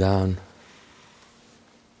coming down.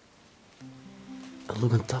 And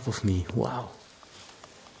look on top of me, wow.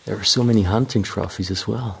 There are so many hunting trophies as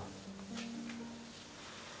well.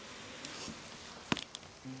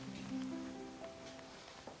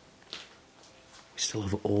 We still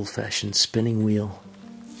have an old-fashioned spinning wheel.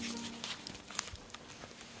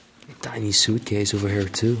 A tiny suitcase over here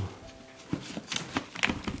too.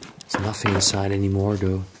 There's nothing inside anymore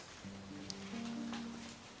though.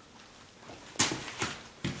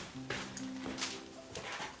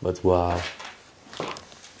 But wow.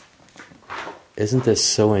 Isn't this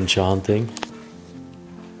so enchanting?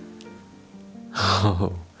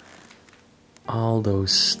 Oh. All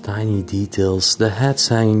those tiny details, the hats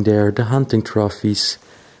hanging there, the hunting trophies,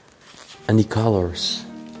 and the colors.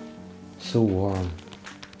 So warm.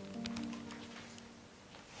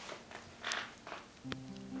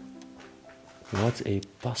 What a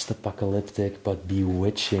post-apocalyptic but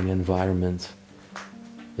bewitching environment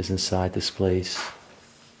is inside this place.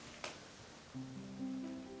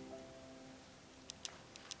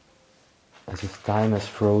 As if time has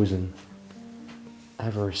frozen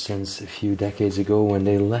ever since a few decades ago when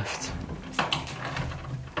they left.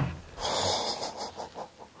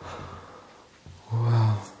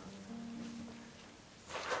 Wow.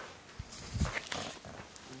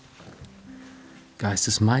 Guys,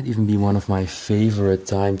 this might even be one of my favorite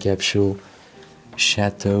time capsule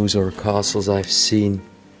chateaus or castles I've seen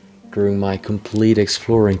during my complete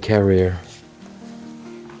exploring career.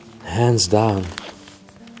 Hands down.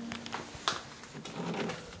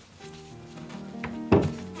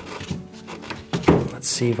 Let's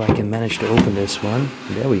see if I can manage to open this one.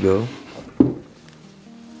 There we go.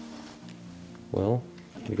 Well,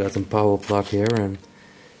 we got some power plug here and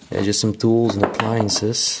just some tools and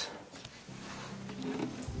appliances.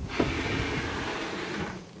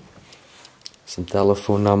 Some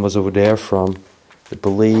telephone numbers over there from the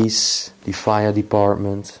police, the fire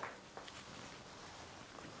department.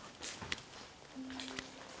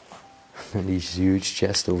 And these huge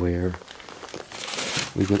chests over here.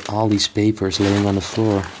 We've got all these papers laying on the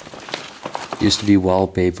floor. Used to be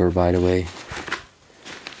wallpaper, by the way.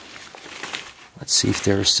 Let's see if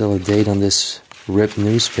there is still a date on this ripped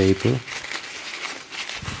newspaper.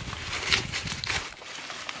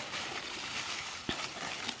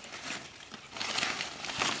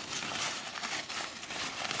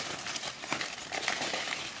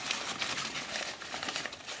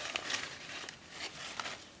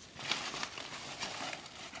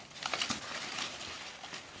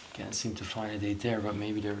 Can't seem to find a date there, but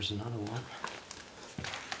maybe there's another one.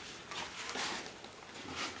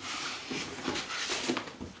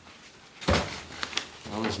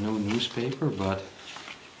 Well, there's no newspaper, but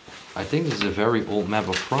I think this is a very old map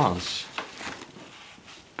of France.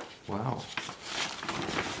 Wow.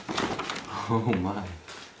 Oh my.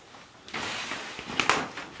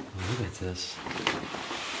 Look at this.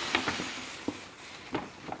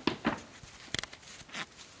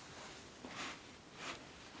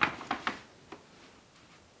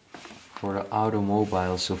 For the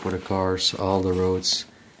automobiles, so for the cars, all the roads.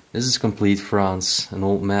 This is complete France, an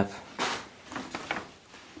old map.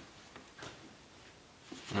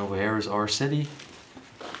 And over here is our city,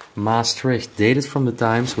 Maastricht, dated from the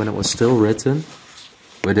times when it was still written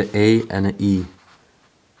with an A and an E.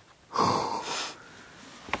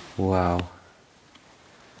 Wow.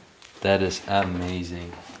 That is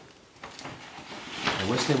amazing. I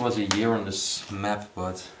wish there was a year on this map,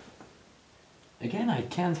 but again, I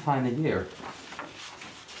can't find a year.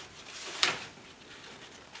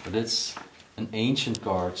 But it's an ancient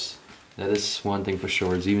cards. That is one thing for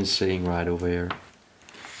sure. It's even saying right over here.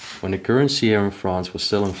 When the currency here in France was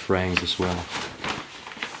still in francs as well.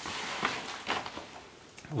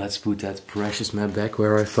 Let's put that precious map back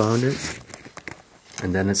where I found it.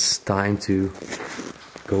 And then it's time to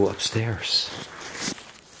go upstairs.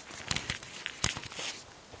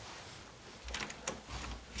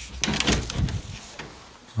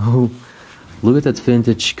 Oh, look at that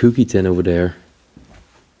vintage cookie tin over there.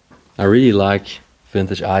 I really like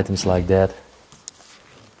vintage items like that.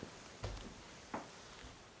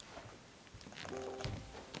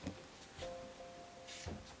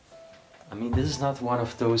 I mean, this is not one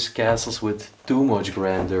of those castles with too much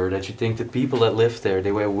grandeur that you think the people that lived there,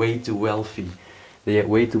 they were way too wealthy. They had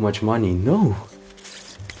way too much money. No.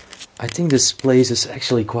 I think this place is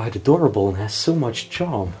actually quite adorable and has so much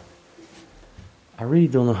charm. I really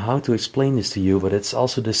don't know how to explain this to you, but it's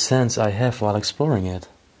also the sense I have while exploring it.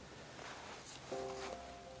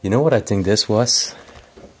 You know what I think this was?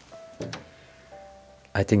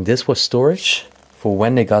 I think this was storage for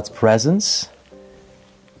when they got presents.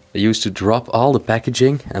 They used to drop all the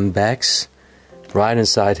packaging and bags right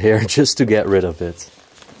inside here just to get rid of it.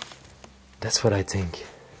 That's what I think.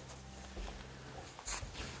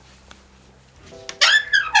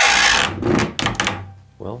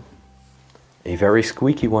 Well, a very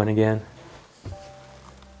squeaky one again.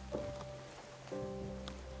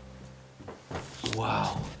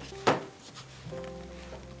 Wow.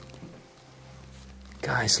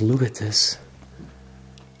 Guys, look at this.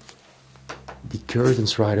 The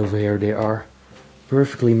curtains right over here, they are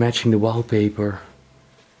perfectly matching the wallpaper.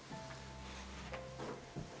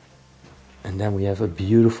 And then we have a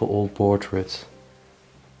beautiful old portrait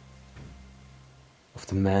of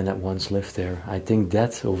the man that once lived there. I think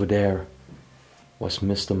that over there was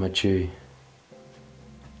Mr. 𝗦𝘁cie.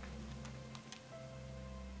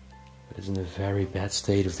 But it's in a very bad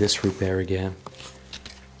state of disrepair again.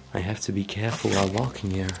 I have to be careful while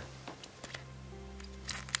walking here.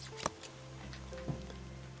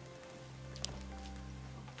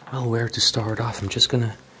 Well, where to start off? I'm just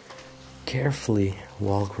gonna carefully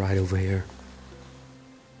walk right over here.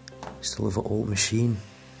 Still have an old machine.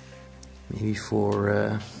 Maybe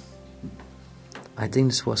for, I think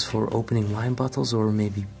this was for opening wine bottles or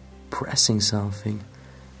maybe pressing something.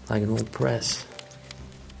 Like an old press.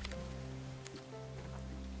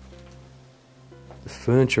 The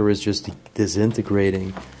furniture is just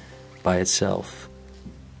disintegrating by itself.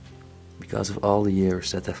 Because of all the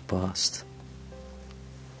years that have passed.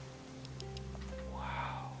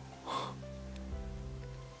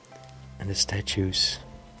 And the statues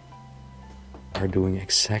are doing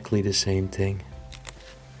exactly the same thing.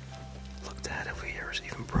 Look, that over here is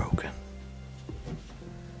even broken.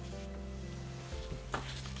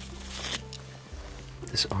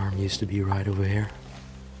 This arm used to be right over here.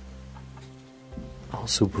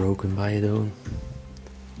 Also broken by it own.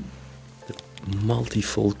 The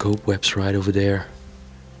multi-fold cobwebs right over there.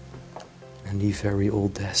 And the very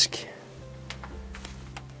old desk.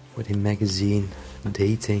 With a magazine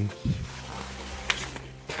dating.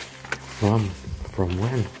 From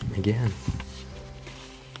when? Again.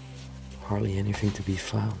 Hardly anything to be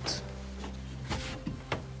found.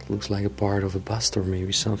 It looks like a part of a bust or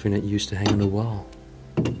maybe something that used to hang on the wall.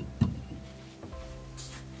 I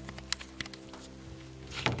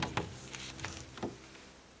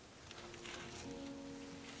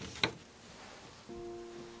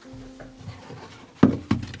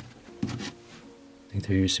think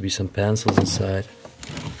there used to be some pencils inside.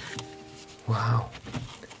 Wow.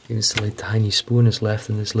 Even still a tiny spoon is left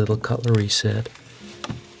in this little cutlery set.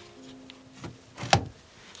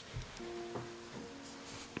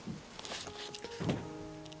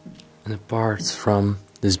 And apart from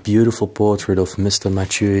this beautiful portrait of Mr.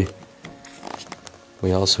 𝗦𝘁cie,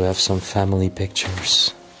 we also have some family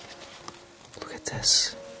pictures. Look at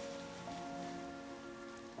this.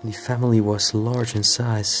 The family was large in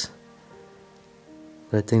size.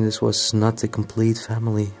 But I think this was not the complete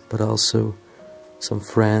family, but also some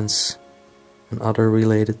friends and other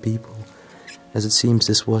related people, as it seems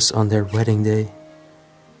this was on their wedding day.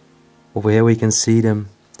 Over here we can see them,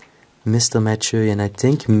 Mr. 𝗦𝘁cie, and I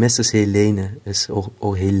think Mrs. Helene is,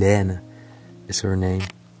 or Helene is her name.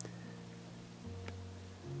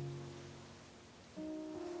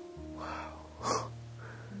 Wow.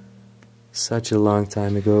 Such a long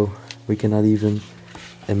time ago. We cannot even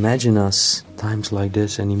imagine us times like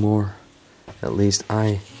this anymore. At least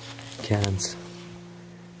I can't.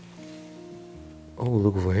 Oh,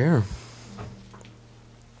 look over here.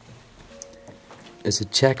 It's a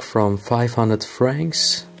check from 500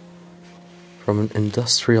 francs from an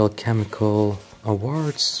industrial chemical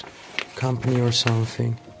awards company or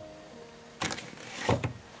something.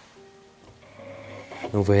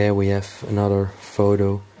 Over here we have another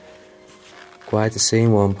photo. Quite the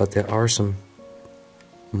same one, but there are some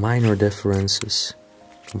minor differences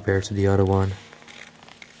compared to the other one.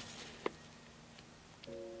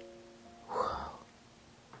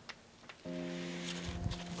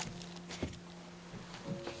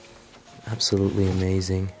 Absolutely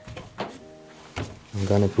amazing. I'm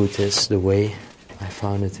gonna put this the way I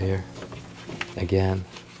found it here again,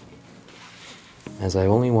 as I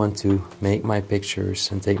only want to make my pictures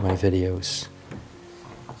and take my videos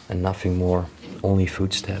and nothing more, only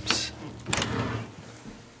footsteps.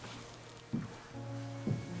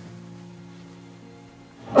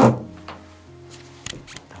 And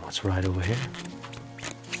what's right over here?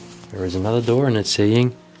 There is another door and it's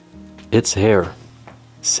saying, "It's here.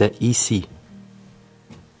 C'est ici."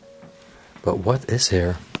 But what is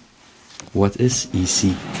here? What is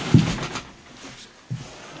ici?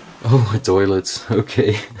 Oh, a toilet.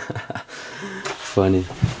 Okay. Funny.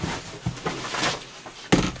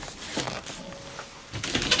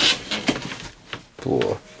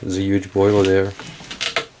 Oh, there's a huge boiler there.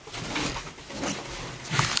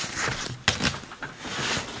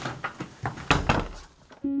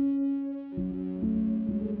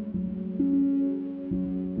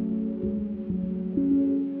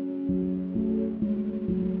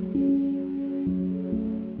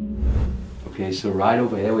 Okay, so right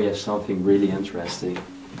over here we have something really interesting.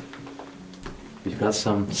 We've got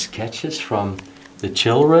some sketches from the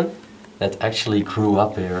children that actually grew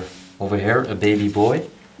up here. Over here, a baby boy.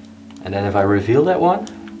 And then if I reveal that one,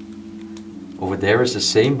 Over there is the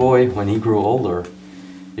same boy when he grew older.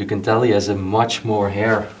 You can tell he has a much more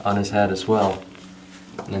hair on his head as well.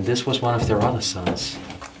 And then this was one of their other sons.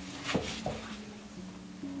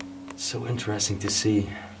 So interesting to see.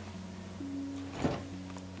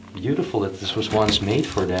 Beautiful that this was once made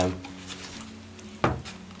for them. And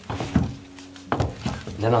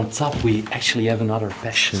then on top we actually have another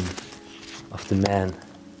passion of the man.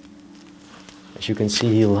 As you can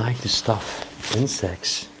see, he liked to stuff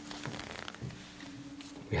insects.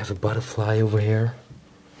 We have a butterfly over here.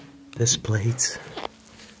 This plate.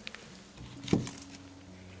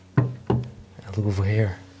 And look over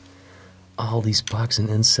here. All these bugs and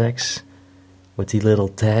insects with the little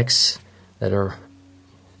tags that are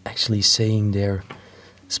actually saying their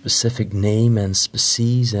specific name and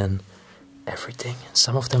species and everything. And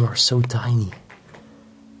some of them are so tiny.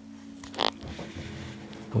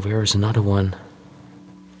 Over here is another one.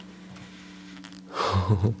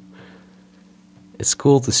 It's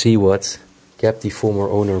cool to see what kept the former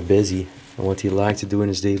owner busy and what he liked to do in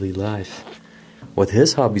his daily life. What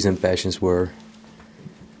his hobbies and passions were.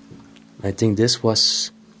 I think this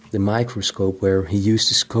was the microscope where he used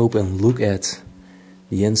to scope and look at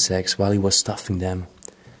the insects while he was stuffing them.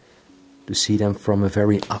 To see them from a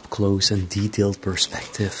very up close and detailed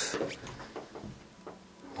perspective.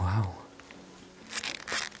 Wow.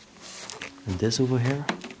 And this over here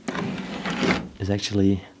is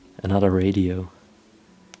actually another radio.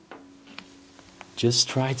 Just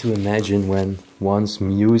try to imagine when once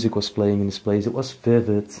music was playing in this place. It was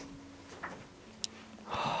vivid.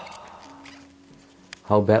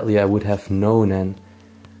 How badly I would have known and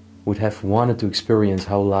would have wanted to experience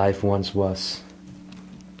how life once was.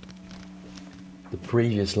 The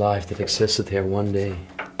previous life that existed here one day.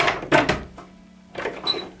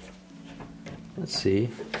 Let's see.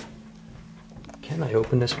 Can I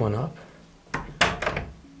open this one up?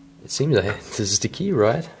 It seems like this is the key,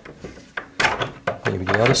 right? Maybe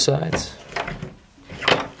the other side.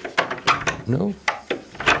 No?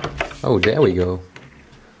 Oh, there we go.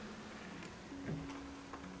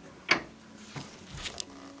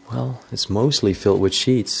 Well, it's mostly filled with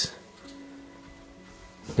sheets.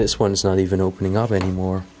 This one's not even opening up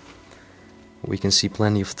anymore. We can see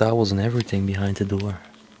plenty of towels and everything behind the door.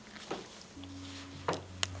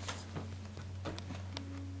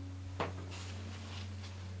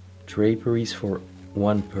 Draperies for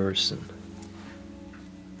one person.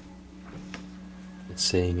 It's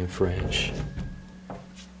saying in French.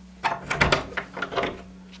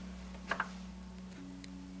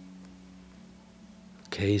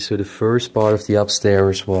 Okay, so the first part of the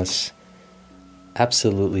upstairs was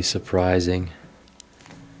absolutely surprising.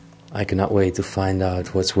 I cannot wait to find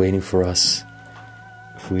out what's waiting for us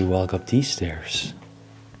if we walk up these stairs.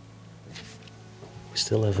 We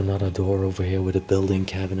still have another door over here with a built-in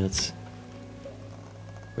cabinet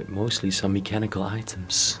with mostly some mechanical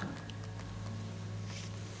items.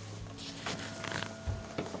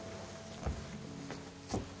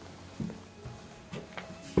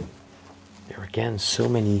 There are again so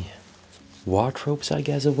many wardrobes, I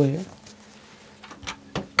guess, over here.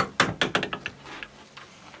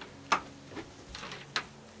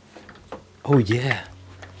 Oh yeah,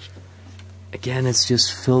 again it's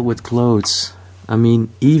just filled with clothes. I mean,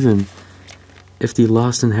 even if the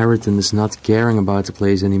lost inheritant is not caring about the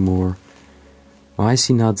place anymore, why is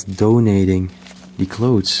he not donating the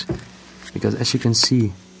clothes? Because as you can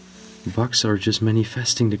see, bugs are just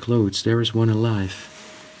manifesting the clothes. There is one alive.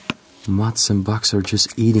 Moths and bugs are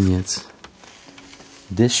just eating it.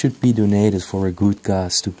 This should be donated for a good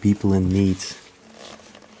cause to people in need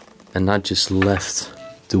and not just left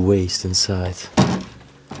to waste inside.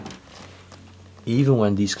 Even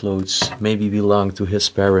when these clothes maybe belong to his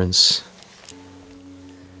parents.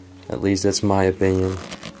 At least that's my opinion.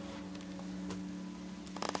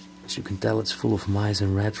 As you can tell, it's full of mice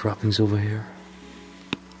and rat droppings over here.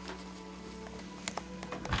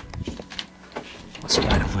 What's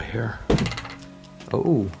right over here?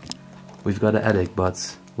 Oh, we've got an attic,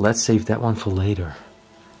 but let's save that one for later.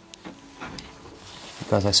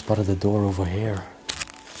 Because I spotted a door over here.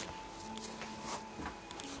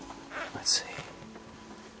 Let's see.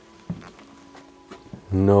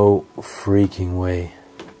 No freaking way.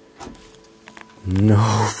 No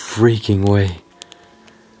freaking way.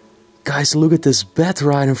 Guys, look at this bed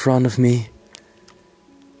right in front of me.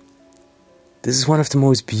 This is one of the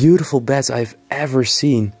most beautiful beds I've ever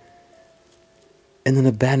seen in an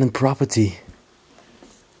abandoned property.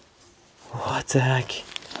 What the heck?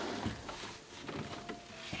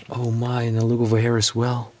 Oh my, and then look over here as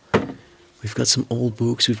well. We've got some old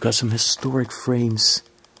books, we've got some historic frames.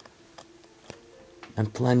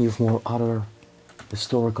 And plenty of more other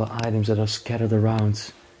historical items that are scattered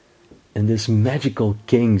around in this magical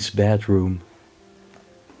king's bedroom.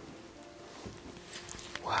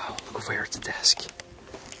 Wow, look over here at the desk.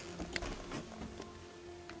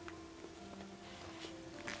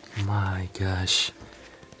 My gosh,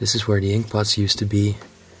 this is where the ink pots used to be,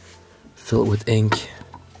 filled with ink,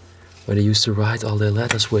 where they used to write all their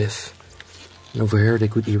letters with. And over here they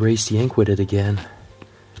could erase the ink with it again,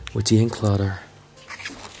 with the ink blotter.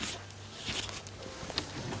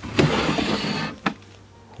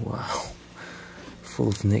 Wow, full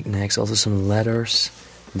of knickknacks, also some letters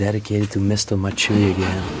dedicated to Mr. 𝗦𝘁cie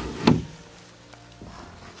again.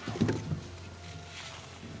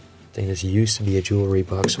 I think this used to be a jewelry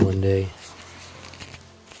box one day.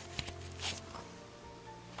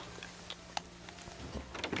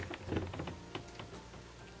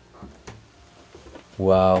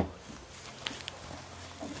 Wow.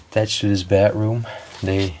 Attached to this bedroom,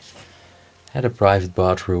 they had a private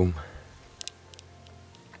bathroom.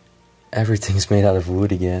 Everything's made out of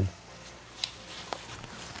wood again.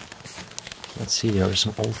 Let's see, there are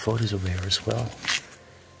some old photos over here as well.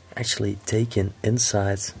 Actually taken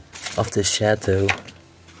inside of the chateau.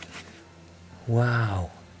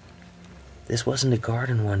 Wow. This was in the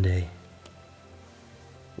garden one day,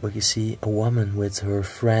 where you see a woman with her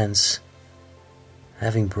friends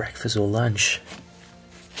having breakfast or lunch.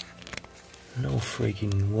 No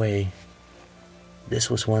freaking way. This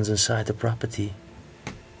was once inside the property.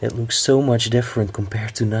 It looks so much different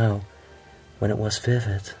compared to now, when it was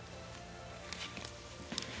vivid.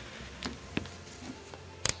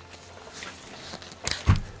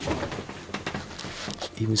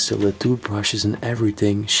 Even still, the toothbrushes and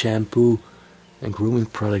everything, shampoo and grooming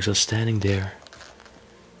products are standing there.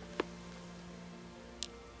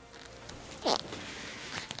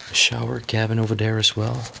 A shower cabin over there as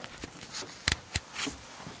well.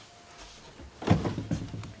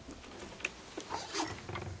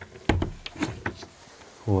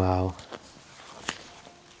 Wow.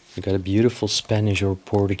 We got a beautiful Spanish or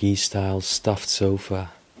Portuguese style stuffed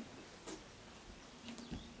sofa.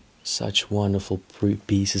 Such wonderful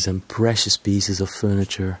pieces and precious pieces of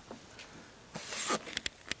furniture.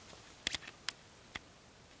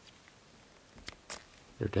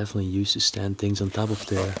 They're definitely used to stand things on top of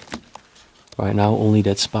there. Right now only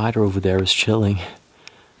that spider over there is chilling.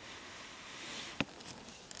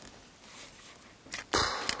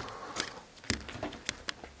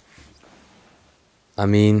 I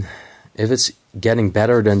mean, if it's getting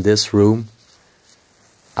better than this room,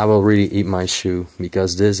 I will really eat my shoe,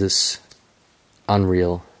 because this is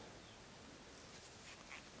unreal.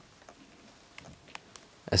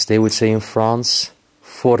 As they would say in France,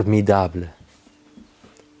 formidable.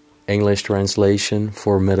 English translation,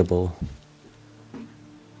 formidable.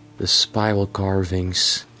 The spiral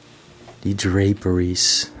carvings, the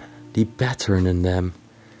draperies, the pattern in them,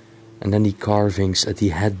 and then the carvings at the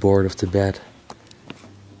headboard of the bed.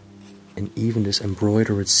 And even this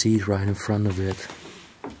embroidered seat right in front of it.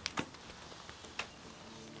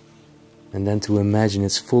 And then to imagine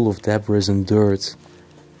it's full of debris and dirt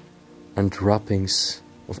and droppings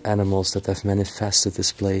of animals that have manifested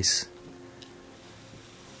this place.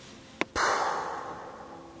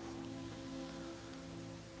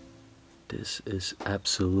 This is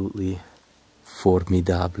absolutely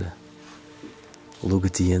formidable. Look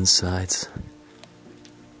at the inside.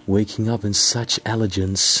 Waking up in such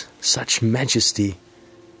elegance, such majesty.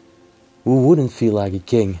 Who wouldn't feel like a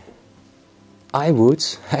king? I would,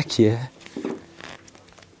 heck yeah.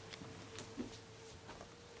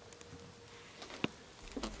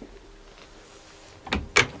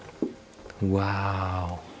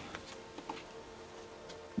 Wow.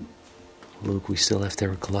 Look, we still have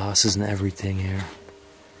their glasses and everything here.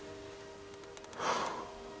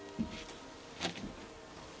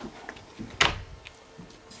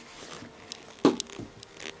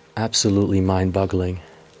 Absolutely mind-boggling.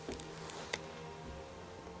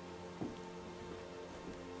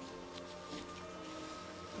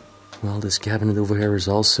 Well, this cabinet over here is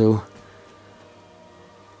also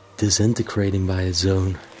disintegrating by its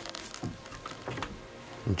own.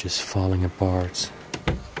 And just falling apart.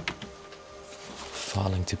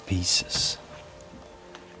 Falling to pieces.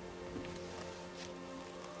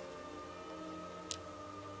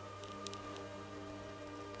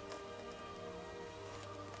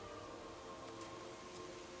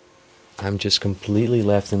 I'm just completely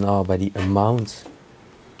left in awe by the amount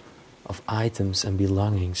of items and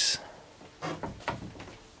belongings.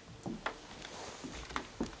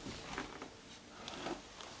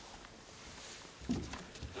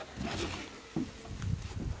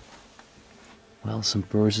 Well, some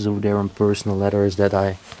purses over there and personal letters that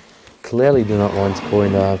I clearly do not want to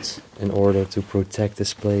point out in order to protect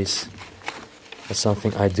this place. But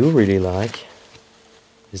something I do really like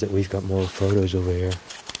is that we've got more photos over here.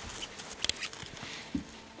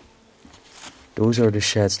 Those are the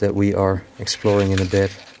sheds that we are exploring in a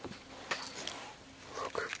bit.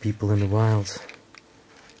 Look, people in the wild.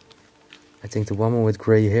 I think the woman with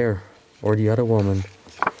grey hair, or the other woman,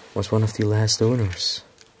 was one of the last owners.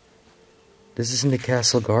 This is in the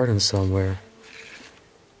castle garden somewhere.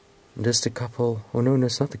 And there's the couple. Oh no,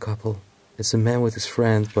 it's not the couple. It's a man with his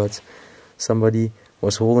friend, but somebody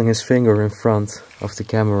was holding his finger in front of the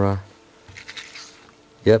camera.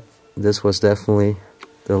 Yep, this was definitely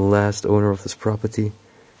the last owner of this property,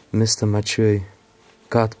 Mr. 𝗦𝘁cie.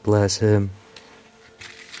 God bless him.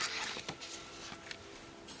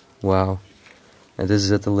 Wow. And this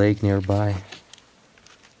is at the lake nearby.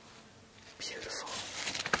 Beautiful.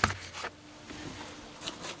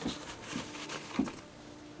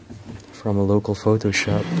 From a local photo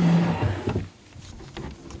shop.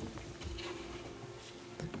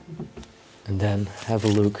 And then have a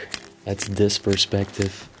look at this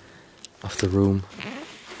perspective of the room.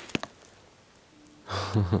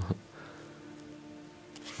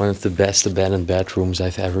 One of the best abandoned bedrooms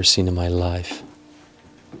I've ever seen in my life.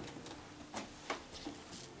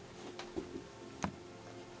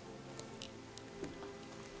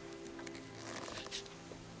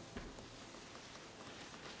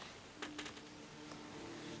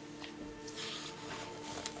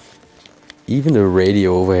 Even the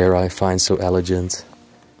radio over here I find so elegant.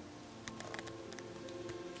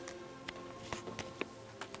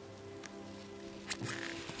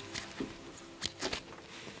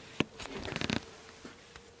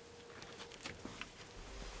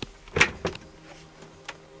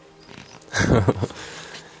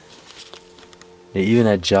 They even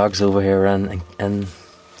had jugs over here and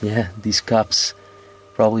yeah, these cups,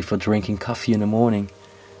 probably for drinking coffee in the morning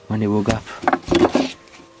when they woke up.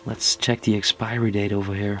 Let's check the expiry date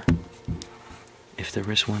over here, if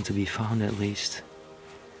there is one to be found at least.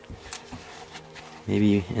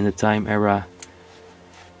 Maybe in the time era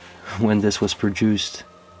when this was produced.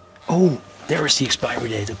 Oh, there is the expiry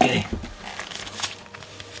date, okay.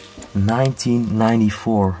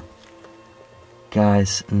 1994.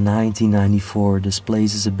 Guys, 1994. This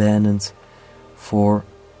place is abandoned for,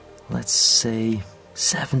 let's say,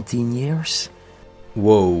 17 years.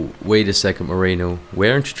 Whoa, wait a second, Moreno.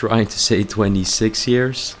 Weren't you trying to say 26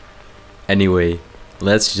 years? Anyway,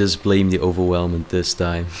 let's just blame the overwhelmment this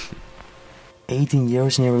time. 18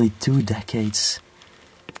 years, nearly 2 decades.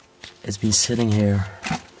 It's been sitting here.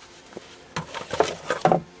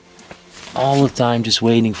 All the time just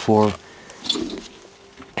waiting for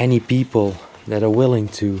any people that are willing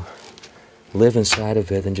to live inside of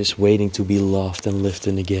it and just waiting to be loved and lived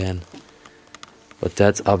in again. But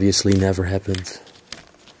that obviously never happened.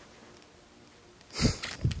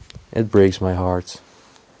 It breaks my heart.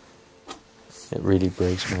 It really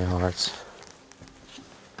breaks my heart.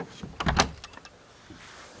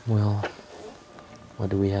 Well, what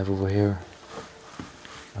do we have over here?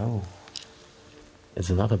 Oh, it's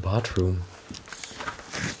another bathroom.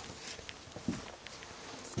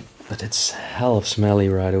 But it's hell of smelly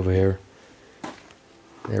right over here.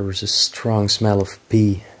 There was a strong smell of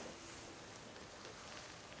pee.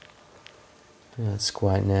 That's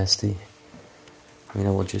quite nasty. I mean,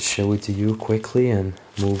 I will just show it to you quickly and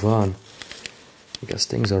move on. Because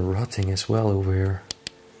things are rotting as well over here.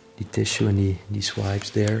 The tissue and these wipes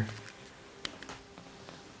there.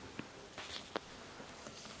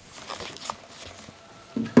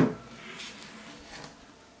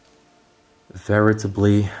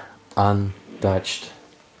 Veritably untouched.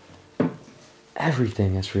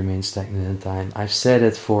 Everything has remained stagnant in time. I've said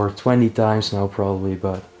it for 20 times now probably,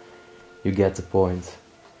 but you get the point.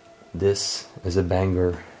 This is a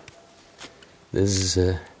banger. This is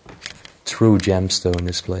a true gemstone,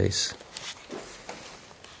 this place.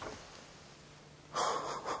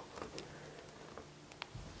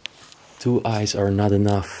 Two eyes are not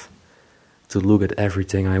enough to look at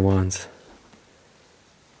everything I want.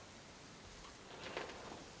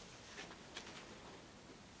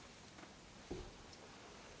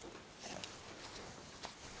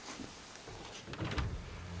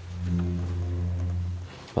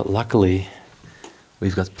 But luckily,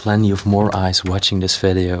 we've got plenty of more eyes watching this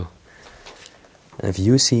video. And if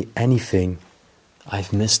you see anything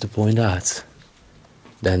I've missed to point out,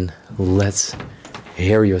 then let's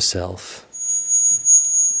hear yourself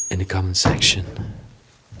in the comment section.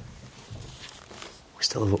 We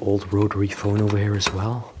still have an old rotary phone over here as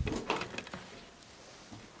well.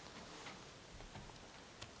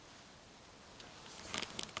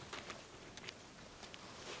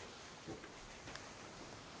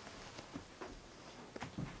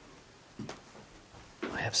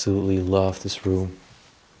 absolutely love this room.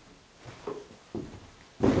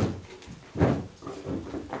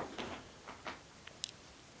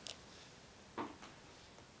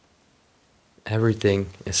 Everything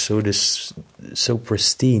is so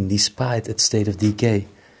pristine, despite its state of decay.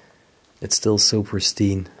 It's still so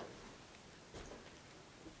pristine.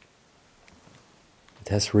 It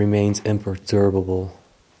has remained imperturbable.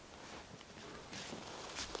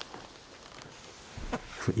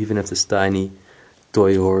 Even if this tiny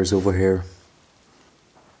toy horse over here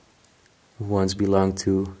once belonged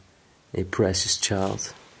to a precious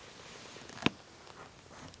child.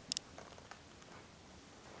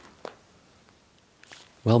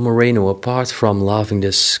 Well, Moreno, apart from loving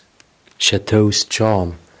this chateau's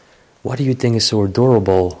charm, what do you think is so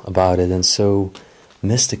adorable about it and so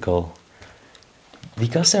mystical?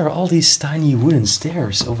 Because there are all these tiny wooden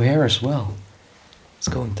stairs over here as well. It's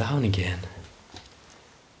going down again.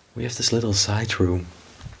 We have this little side room.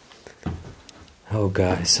 Oh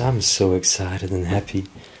guys, I'm so excited and happy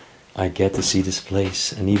I get to see this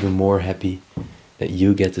place, and even more happy that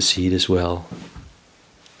you get to see it as well.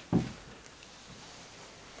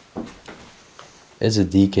 It's a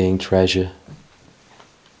decaying treasure.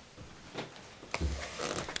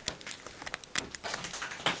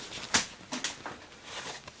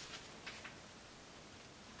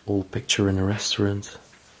 Old picture in a restaurant.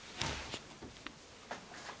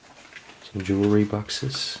 Some jewelry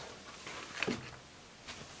boxes.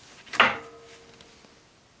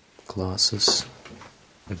 Glasses.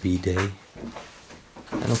 A bidet.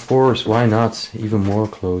 And of course, why not? Even more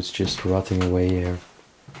clothes just rotting away here.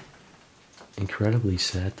 Incredibly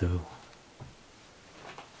sad though.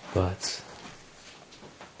 But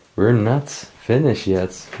we're not finished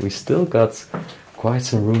yet. We still got quite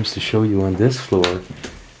some rooms to show you on this floor.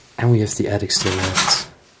 And we have the attic still left.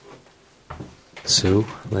 So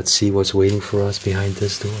let's see what's waiting for us behind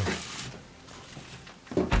this door.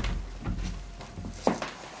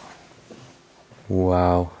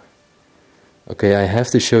 Wow. Okay, I have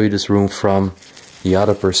to show you this room from the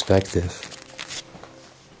other perspective.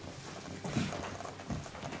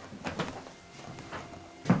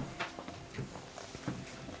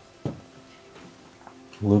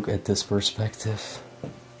 Look at this perspective.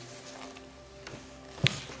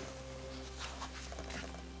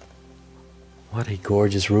 What a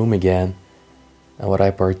gorgeous room again. And what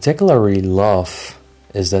I particularly love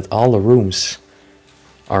is that all the rooms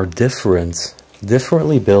are different.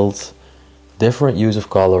 Differently built, different use of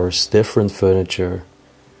colors, different furniture,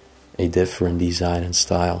 a different design and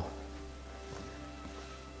style.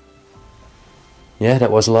 Yeah, that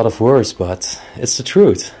was a lot of words, but it's the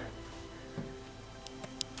truth.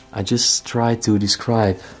 I just tried to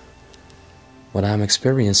describe what I'm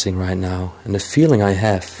experiencing right now and the feeling I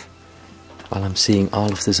have while I'm seeing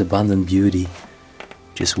all of this abundant beauty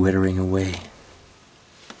just withering away.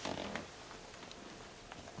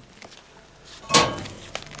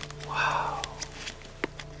 Wow.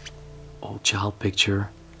 Old child picture.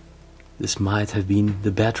 This might have been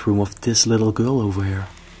the bedroom of this little girl over here.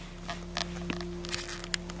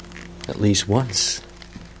 At least once.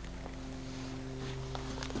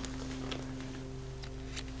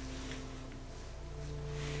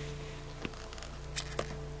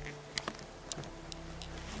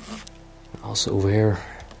 Also over here,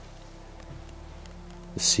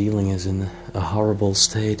 the ceiling is in a horrible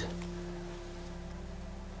state.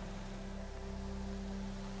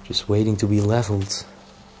 Just waiting to be leveled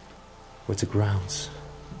with the ground.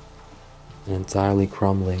 And entirely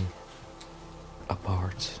crumbling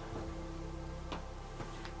apart.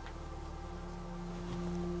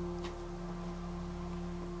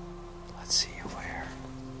 Let's see over here.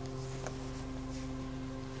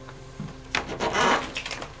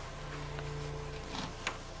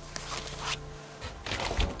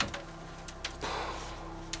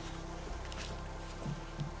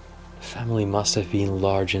 Family must have been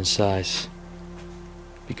large in size,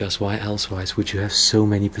 because why elsewise would you have so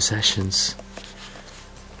many possessions?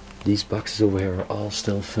 These boxes over here are all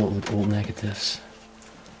still filled with old negatives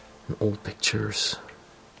and old pictures.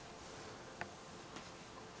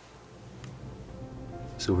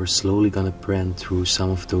 So we're slowly gonna print through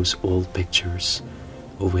some of those old pictures.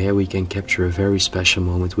 Over here we can capture a very special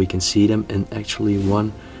moment. We can see them in actually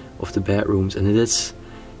one of the bedrooms, and it is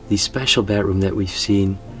the special bedroom that we've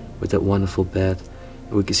seen with that wonderful bed.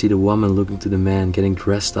 And we can see the woman looking to the man getting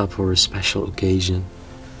dressed up for a special occasion.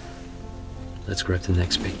 Let's grab the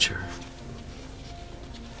next picture.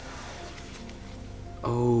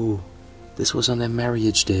 Oh, this was on their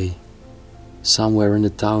marriage day, somewhere in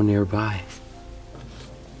the town nearby.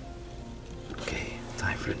 Okay,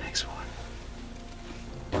 time for the next one.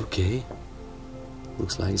 Okay,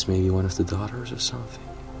 Looks like it's maybe one of the daughters or something.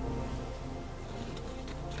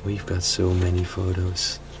 We've got so many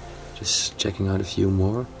photos. Just checking out a few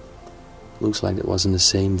more. Looks like it was on the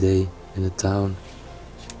same day in the town.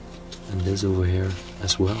 And this over here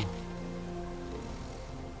as well.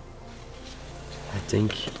 I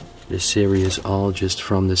think this series is all just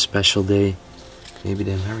from the special day. Maybe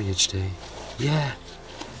their marriage day. Yeah!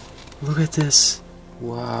 Look at this!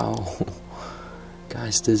 Wow!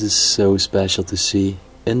 Guys, this is so special to see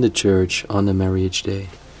in the church on the marriage day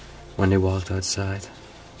when they walked outside.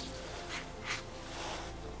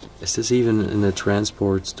 Is this even in the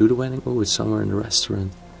transport to the wedding? Oh, it's somewhere in the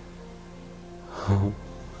restaurant. Oh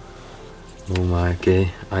my,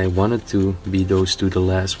 okay. I wanted to be those two the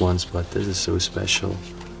last ones, but this is so special.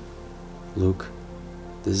 Look,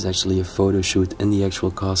 this is actually a photo shoot in the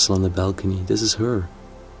actual castle on the balcony. This is her,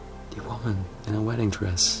 the woman in a wedding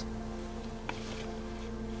dress.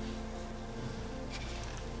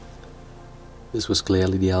 This was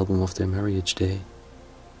clearly the album of their marriage day.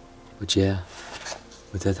 But yeah,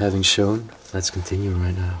 with that having shown, let's continue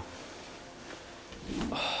right now.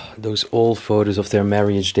 Those old photos of their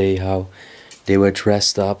marriage day, how they were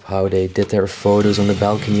dressed up, how they did their photos on the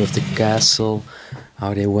balcony of the castle,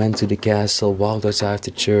 how they went to the castle, walked outside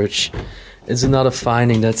the church. It's another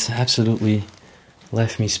finding that absolutely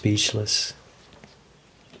left me speechless.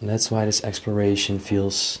 And that's why this exploration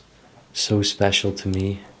feels so special to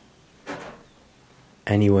me.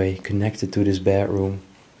 Anyway, connected to this bedroom,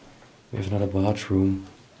 we have another bathroom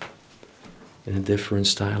in a different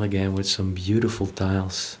style again with some beautiful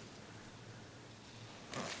tiles.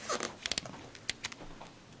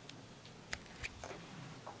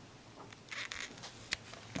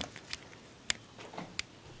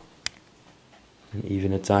 And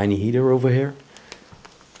even a tiny heater over here.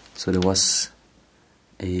 So there was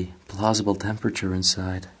a plausible temperature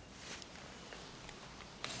inside.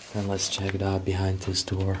 And let's check it out behind this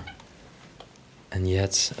door. And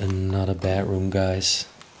yet another bedroom, guys.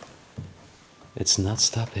 It's not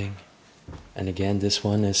stopping. And again, this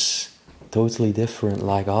one is totally different,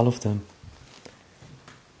 like all of them.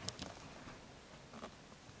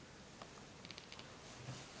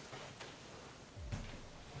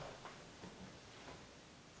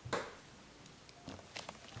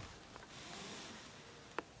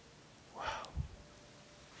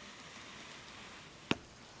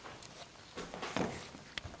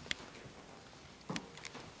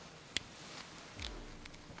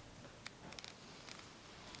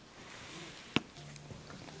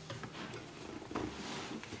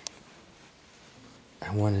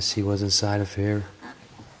 I want to see what's inside of here.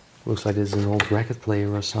 Looks like it's an old record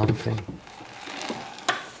player or something.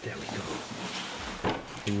 There we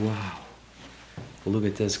go. Wow. Look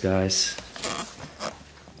at this, guys.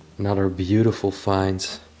 Another beautiful find.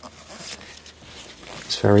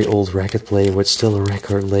 It's a very old record player with still a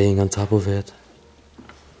record laying on top of it.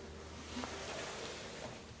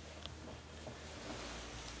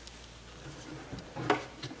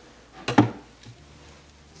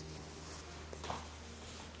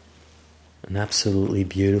 An absolutely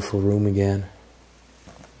beautiful room again.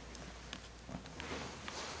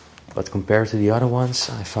 But compared to the other ones,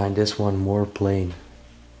 I find this one more plain.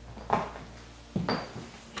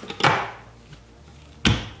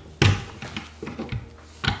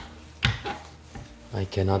 I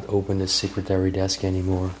cannot open the secretary desk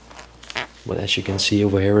anymore. But as you can see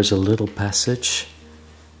over here is a little passage.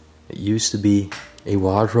 It used to be a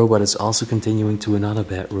wardrobe, but it's also continuing to another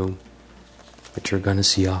bedroom, which you're gonna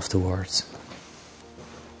see afterwards.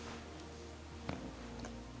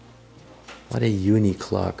 What a unique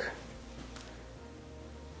clock.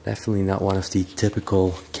 Definitely not one of the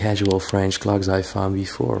typical casual French clocks I found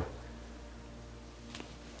before.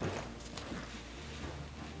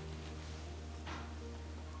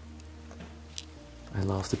 I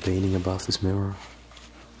love the painting above this mirror.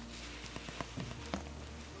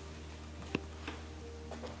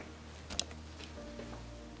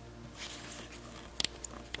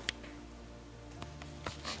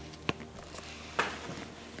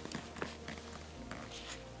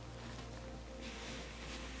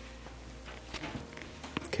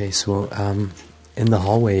 Okay, so in the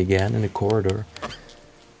hallway again, in the corridor,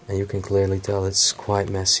 and you can clearly tell it's quite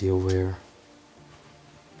messy over here.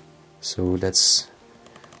 So that's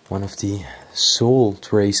one of the sole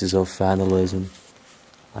traces of vandalism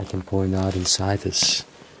I can point out inside this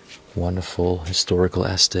wonderful historical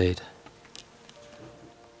estate.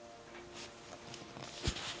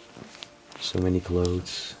 So many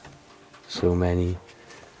clothes, so many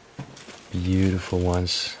beautiful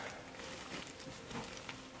ones.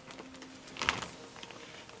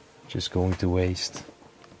 Just going to waste.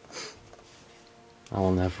 I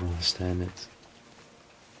will never understand it.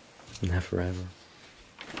 Never ever.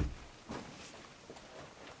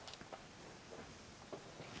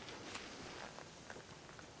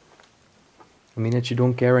 I mean, that you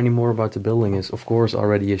don't care anymore about the building is, of course,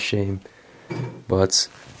 already a shame. But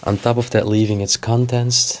on top of that, leaving its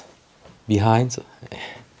contents behind,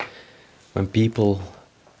 when people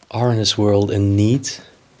are in this world in need.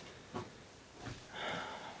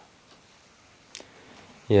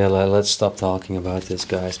 Yeah, let's stop talking about this,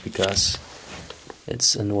 guys, because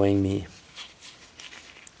it's annoying me.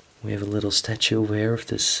 We have a little statue over here of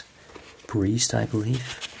this priest, I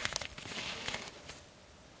believe.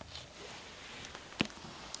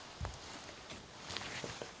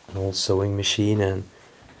 An old sewing machine, and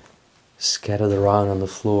scattered around on the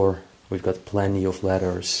floor we've got plenty of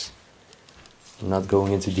letters. I'm not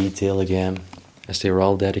going into detail again, as they were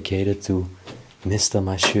all dedicated to Mr.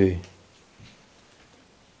 Monsieur.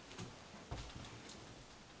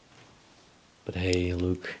 But hey,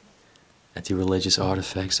 look at the religious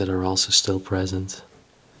artifacts that are also still present.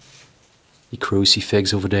 The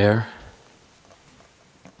crucifix over there.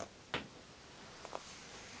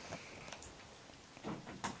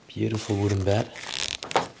 Beautiful wooden bed.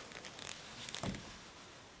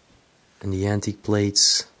 And the antique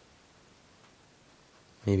plates.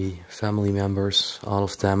 Maybe family members, all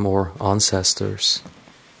of them, or ancestors.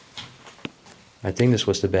 I think this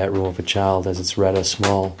was the bedroom of a child, as it's rather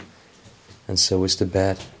small. And so is the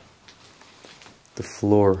bed. The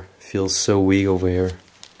floor feels so weak over here.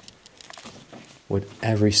 With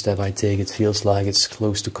every step I take, it feels like it's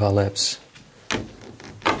close to collapse.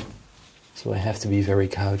 So I have to be very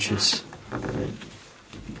cautious.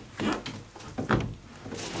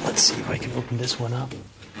 Let's see if I can open this one up.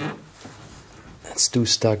 That's too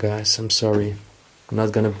stuck, guys. I'm sorry. I'm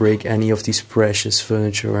not gonna break any of these precious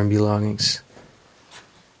furniture and belongings.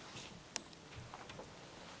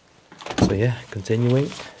 So yeah, continuing.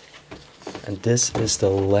 And this is the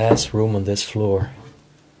last room on this floor.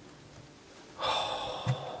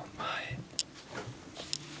 Oh my.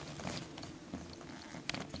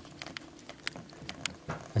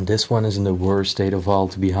 And this one is in the worst state of all,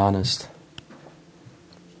 to be honest.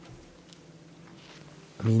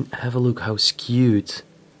 I mean, have a look how skewed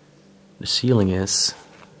the ceiling is.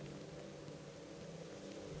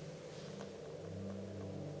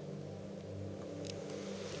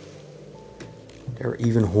 There are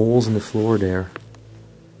even holes in the floor there.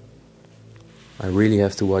 I really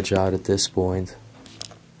have to watch out at this point.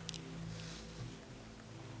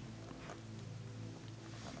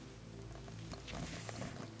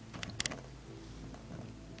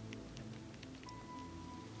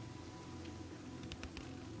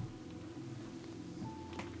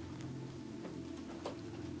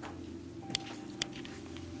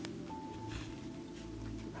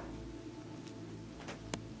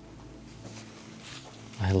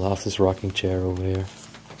 I love this rocking chair over here.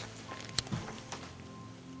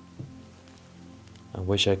 I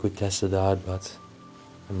wish I could test it out, but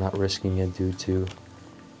I'm not risking it due to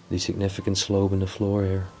the significant slope in the floor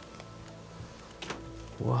here.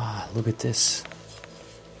 Wow, look at this.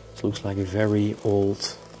 This looks like a very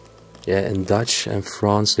old, yeah, in Dutch and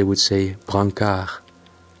France they would say brancard.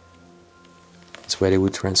 It's where they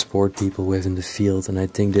would transport people with in the field, and I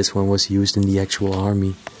think this one was used in the actual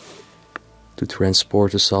army to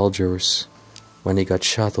transport the soldiers when they got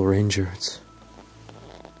shot or injured.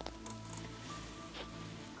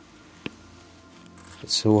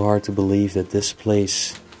 It's so hard to believe that this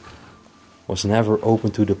place was never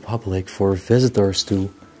open to the public for visitors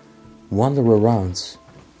to wander around.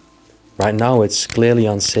 Right now it's clearly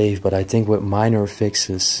unsafe, but I think with minor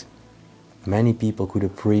fixes many people could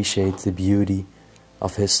appreciate the beauty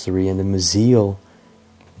of history and the museum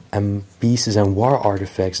and pieces and war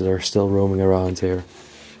artifacts that are still roaming around here.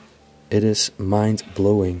 It is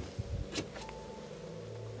mind-blowing.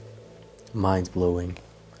 Mind-blowing.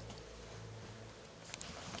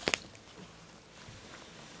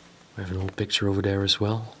 We have an old picture over there as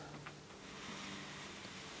well.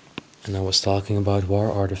 And I was talking about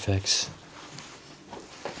war artifacts.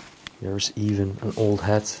 There's even an old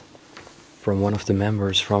hat from one of the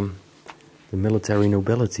members from the military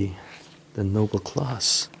nobility, the noble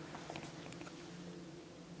class.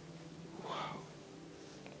 Wow.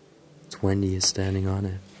 20 is standing on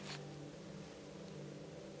it.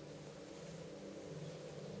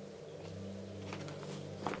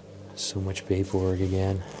 So much paperwork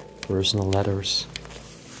again. Personal letters.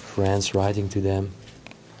 Friends writing to them.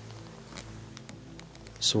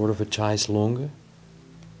 Sort of a chaise longue.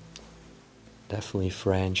 Definitely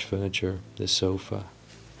French furniture, this sofa.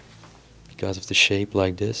 Because of the shape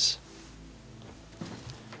like this.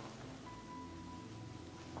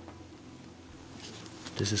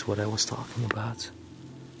 This is what I was talking about.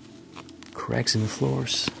 Cracks in the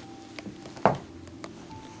floors.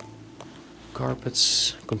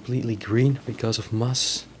 Carpets completely green because of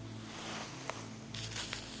moss.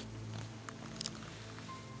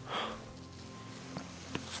 I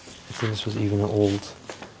think this was even an old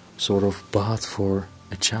sort of bath for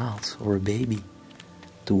a child or a baby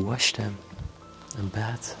to wash them and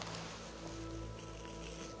bath.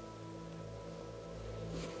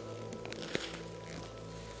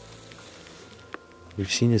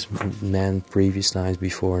 We've seen this man previous times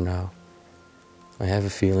before now. I have a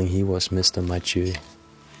feeling he was Mr. 𝗦𝘁cie.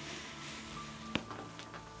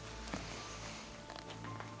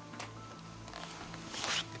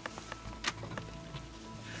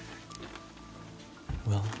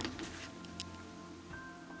 Well,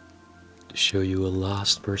 to show you a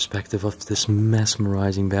last perspective of this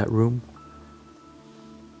mesmerizing bedroom.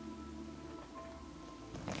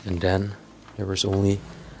 And then there was only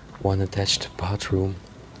one attached bathroom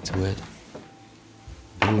to it,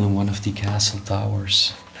 built in one of the castle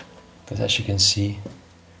towers. But as you can see,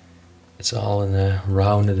 it's all in a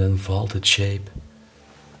rounded and vaulted shape.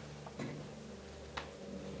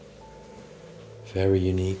 Very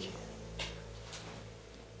unique.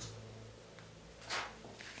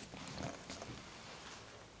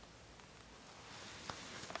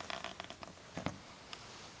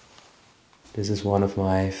 This is one of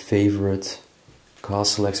my favorite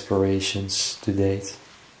castle explorations to date.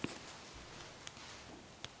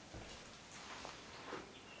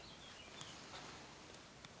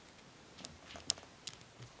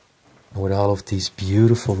 With all of these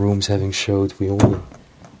beautiful rooms having showed, we only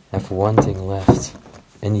have one thing left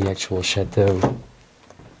in the actual chateau.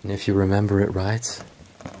 And if you remember it right,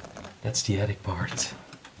 that's the attic part.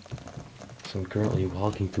 So I'm currently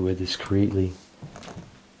walking to it discreetly,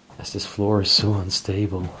 as this floor is so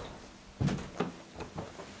unstable.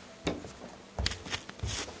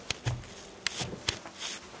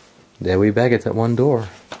 There we back at that one door.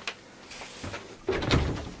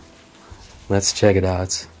 Let's check it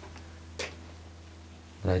out.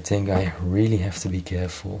 But I think I really have to be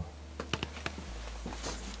careful.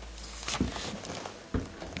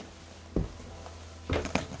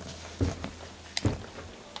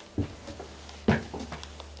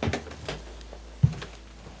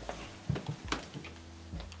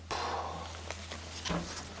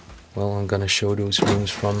 Well, I'm gonna show those rooms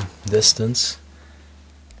from distance.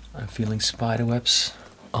 I'm feeling spider webs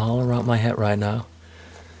all around my head right now.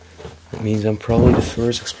 That means I'm probably the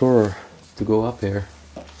first explorer to go up here.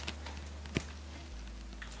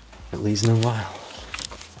 At least in a while.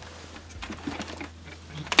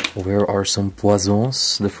 Where are some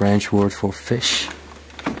poissons, the French word for fish?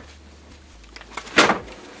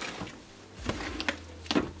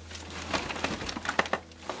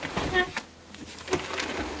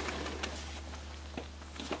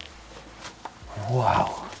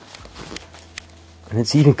 Wow. And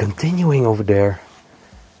it's even continuing over there.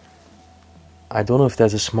 I don't know if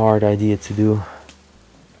that's a smart idea to do.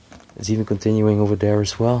 It's even continuing over there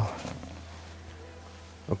as well.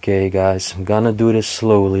 Okay guys, I'm gonna do this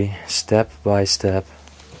slowly, step by step.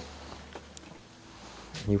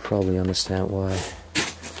 You probably understand why.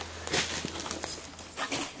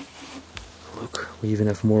 Look, we even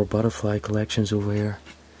have more butterfly collections over here.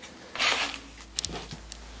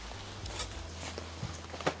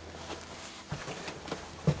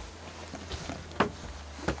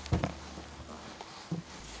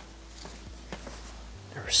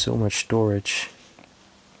 So much storage.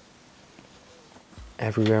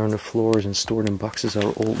 Everywhere on the floors and stored in boxes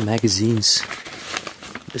are old magazines.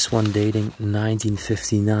 This one dating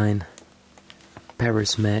 1959.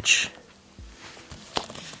 Paris match.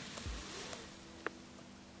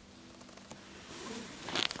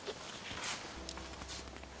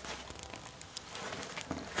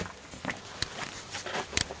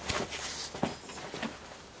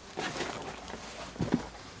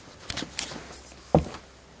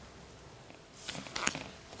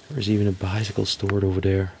 There's even a bicycle stored over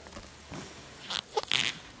there.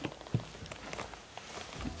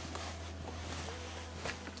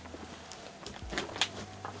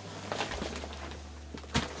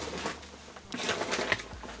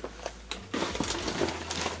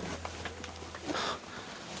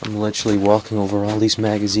 I'm literally walking over all these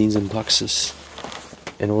magazines and boxes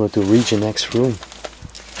in order to reach the next room.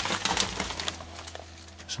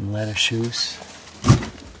 Some leather shoes.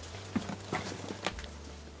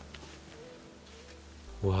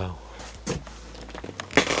 Wow.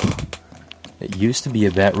 It used to be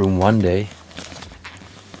a bedroom one day.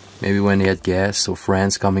 Maybe when they had guests or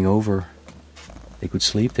friends coming over, they could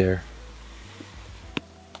sleep there.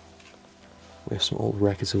 We have some old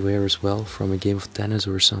rackets aware as well from a game of tennis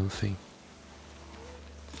or something.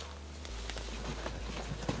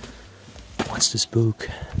 What's this book?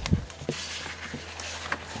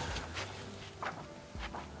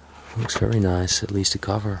 Looks very nice, at least the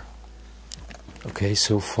cover. Okay,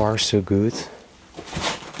 so far so good.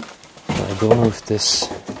 I don't know if this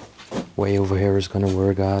way over here is gonna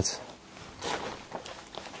work out.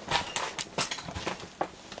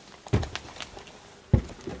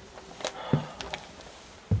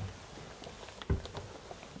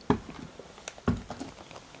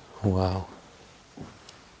 Wow.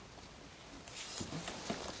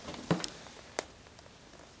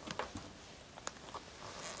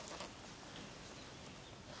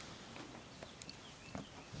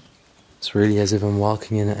 It's really as if I'm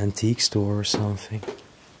walking in an antique store or something.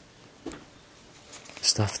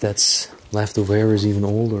 Stuff that's left over is even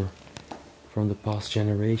older from the past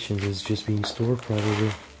generations. It's just being stored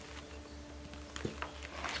probably.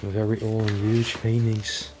 Some very old and huge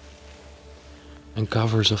paintings and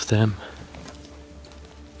covers of them.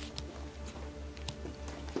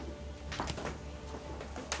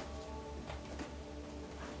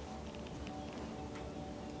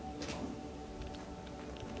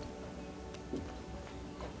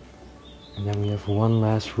 And then we have one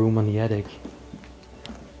last room on the attic.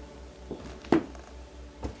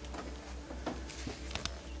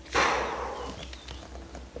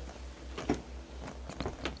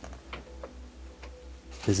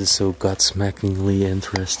 This is so gut-smackingly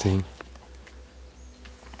interesting.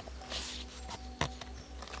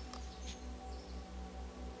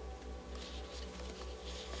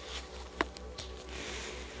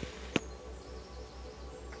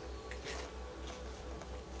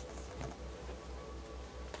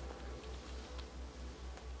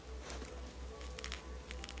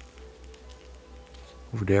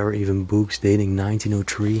 Over there are even books dating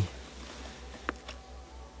 1903.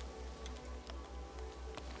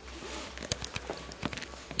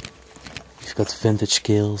 You've got vintage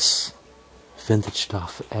scales, vintage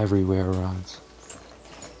stuff everywhere around.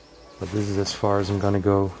 But this is as far as I'm gonna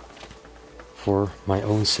go for my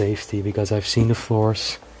own safety, because I've seen the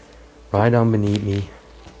floors right down beneath me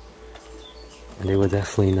and they were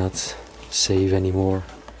definitely not safe anymore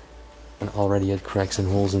and already had cracks and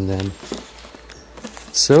holes in them.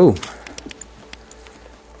 So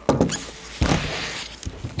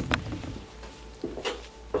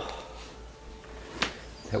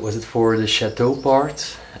that was it for the chateau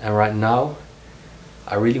part, and right now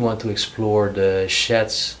I really want to explore the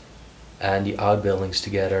sheds and the outbuildings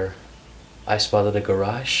together. I spotted a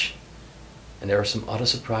garage and there are some other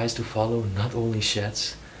surprises to follow, not only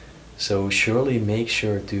sheds, so surely make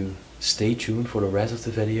sure to stay tuned for the rest of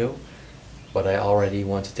the video. But I already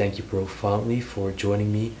want to thank you profoundly for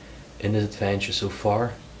joining me in this adventure so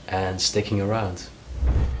far and sticking around.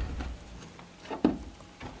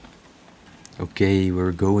 Okay,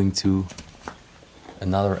 we're going to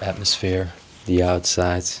another atmosphere, the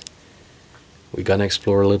outside. We're gonna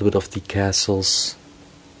explore a little bit of the castle's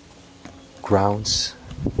grounds,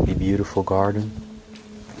 the beautiful garden,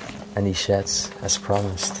 and the sheds as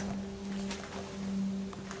promised.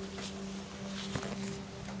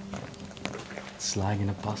 It's like an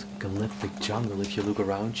apocalyptic jungle if you look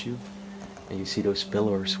around you and you see those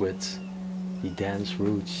pillars with the dense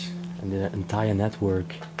roots and the entire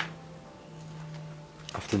network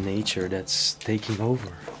of the nature that's taking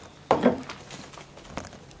over.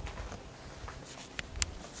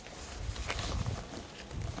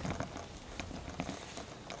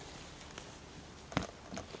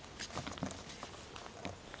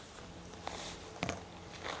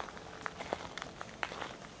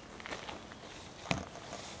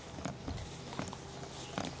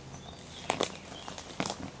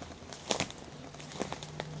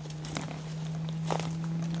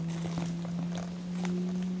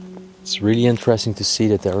 It's really interesting to see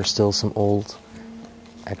that there are still some old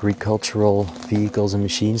agricultural vehicles and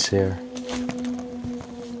machines here.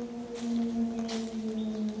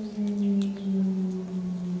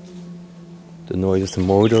 The noise of the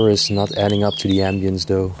motor is not adding up to the ambience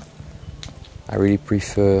though. I really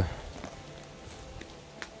prefer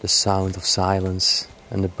the sound of silence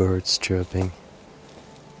and the birds chirping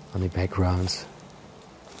on the background.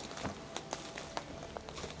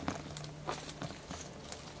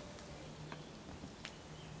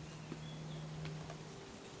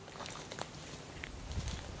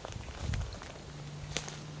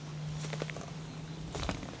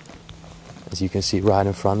 As you can see right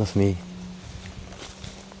in front of me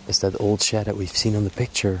is that old shed that we've seen on the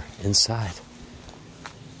picture inside,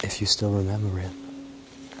 if you still remember it.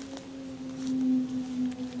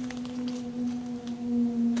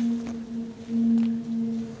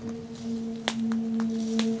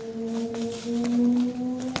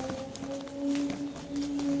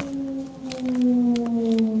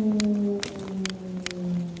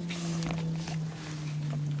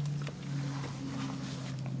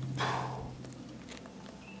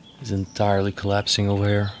 It's entirely collapsing over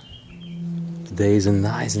here. Today is a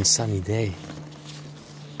nice and sunny day.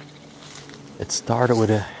 It started with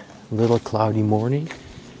a little cloudy morning,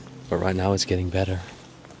 but right now it's getting better.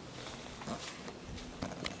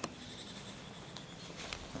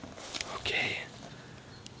 Okay,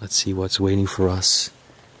 let's see what's waiting for us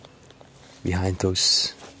behind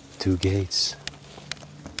those two gates.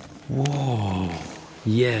 Whoa,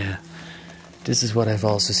 yeah, this is what I've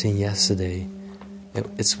also seen yesterday.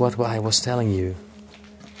 It's what I was telling you.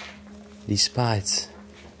 Despite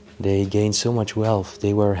they gained so much wealth,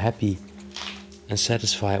 they were happy and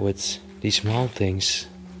satisfied with these small things.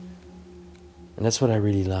 And that's what I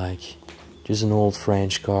really like. Just an old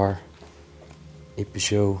French car, a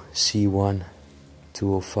Peugeot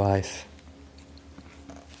C1-205.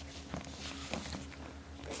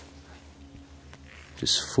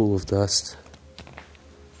 Just full of dust.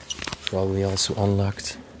 Probably also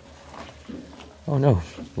unlocked. Oh no,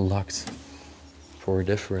 locked for a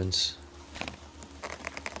difference.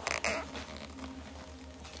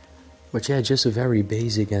 But yeah, just a very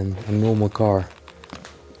basic and a normal car.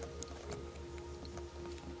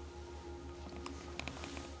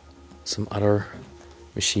 Some other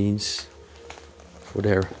machines for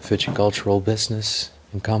their viticultural business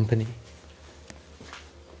and company.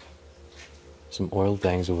 Some oil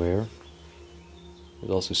tanks over here.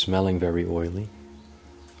 It's also smelling very oily.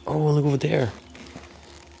 Oh, look over there.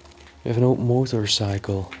 We have an old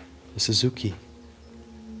motorcycle, a Suzuki.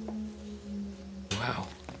 Wow.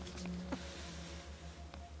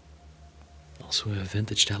 Also a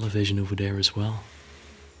vintage television over there as well.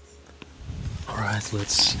 Alright,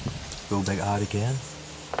 let's go back out again.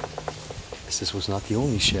 This was not the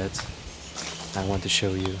only shed I want to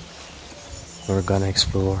show you. We're gonna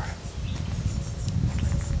explore.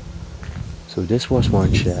 So this was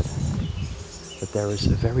one shed, but there is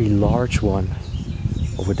a very large one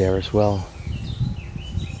over there as well.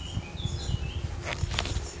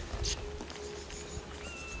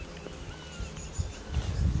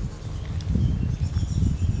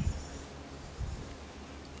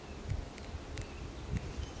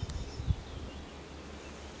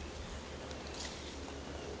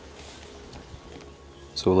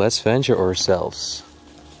 So let's venture ourselves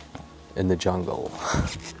in the jungle.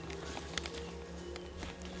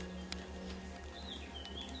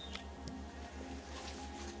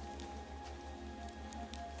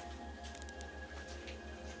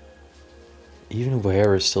 Even over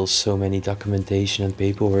here is still so many documentation and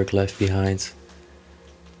paperwork left behind.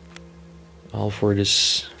 All for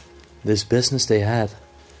this business they had.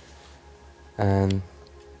 And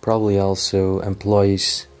probably also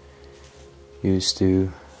employees used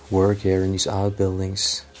to work here in these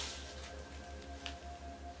outbuildings.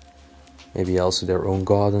 Maybe also their own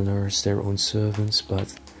gardeners, their own servants,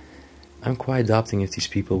 but I'm quite doubting if these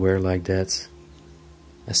people were like that,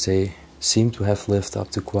 as they seem to have lived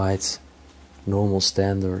up to quite normal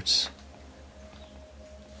standards.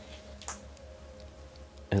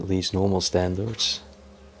 At least normal standards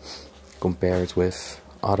compared with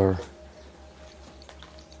other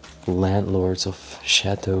landlords of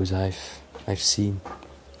chateaus I've seen.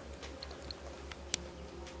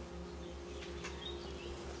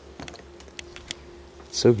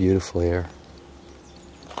 It's so beautiful here.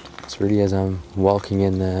 It's really as I'm walking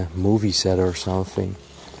in a movie set or something.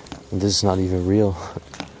 And this is not even real.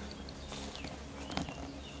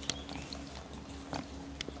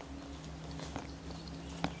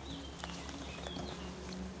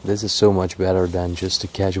 This is so much better than just a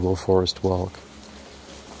casual forest walk.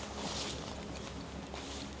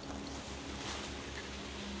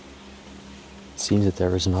 It seems that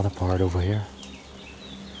there is another part over here.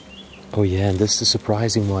 Oh yeah, and this is the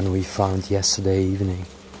surprising one we found yesterday evening.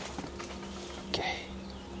 Okay.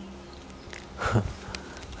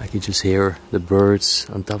 I could just hear the birds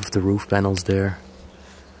on top of the roof panels there.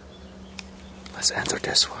 Let's enter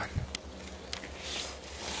this one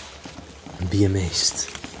and be amazed.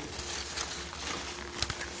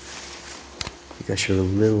 Because you're a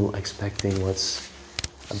little expecting what's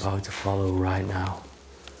about to follow right now.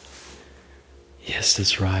 Yes,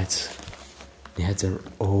 that's right. They had their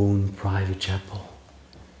own private chapel.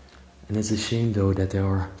 And it's a shame though that there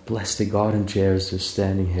are plastic garden chairs just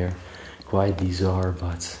standing here. Quite bizarre,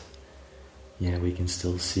 but yeah, we can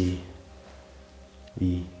still see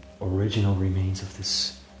the original remains of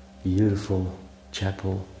this beautiful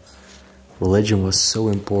chapel. Religion was so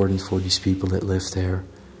important for these people that lived there.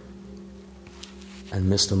 And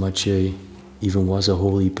 17th-Century even was a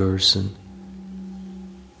holy person.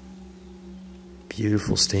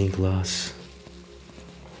 Beautiful stained glass.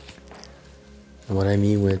 And what I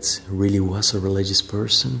mean with really was a religious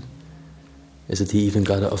person is that he even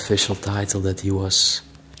got an official title that he was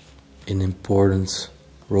an important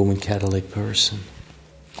Roman Catholic person.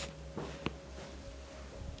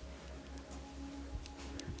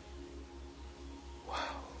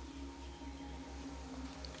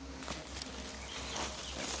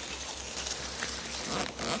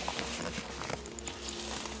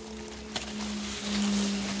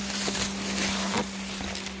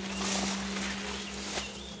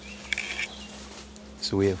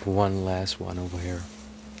 So we have one last one over here.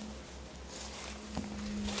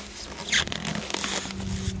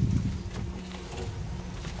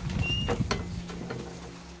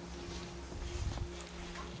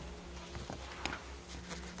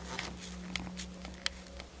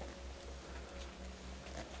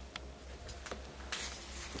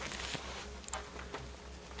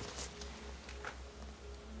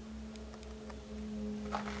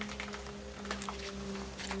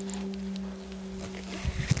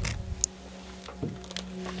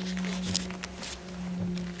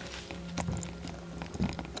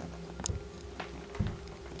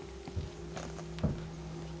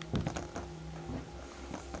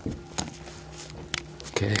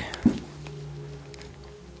 Okay,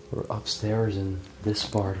 we're upstairs in this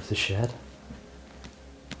part of the shed.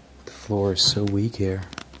 The floor is so weak here.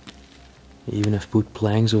 I even have put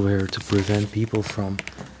planks over here to prevent people from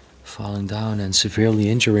falling down and severely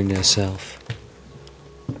injuring themselves.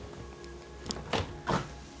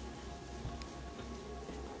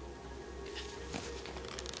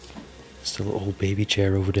 Still an old baby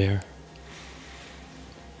chair over there.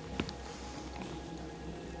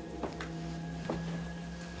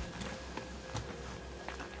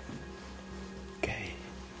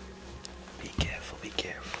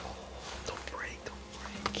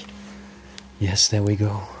 Yes, there we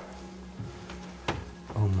go.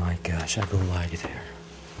 Oh my gosh, I don't like it here.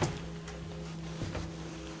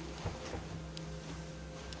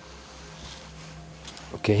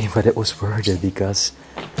 Okay, but it was worth it because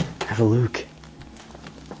have a look.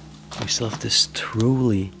 We still have this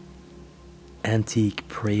truly antique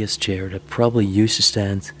prayers chair that probably used to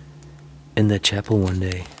stand in that chapel one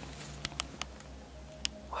day.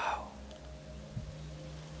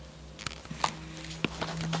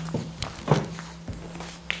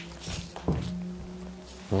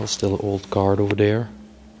 Well, still an old cart over there.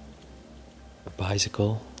 A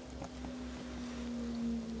bicycle.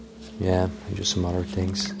 Yeah, and just some other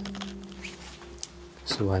things.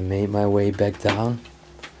 So I made my way back down.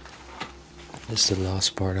 This is the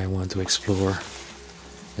last part I want to explore.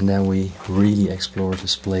 And then we really explore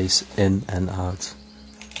this place in and out.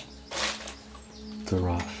 The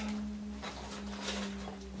rough.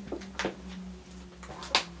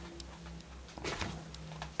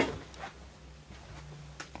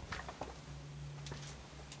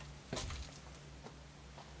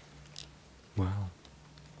 Wow.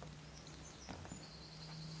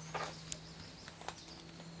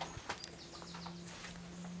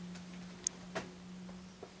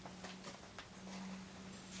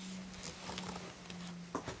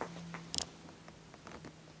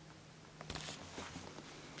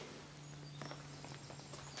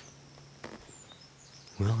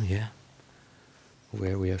 Well, yeah.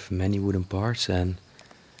 Where we have many wooden parts, and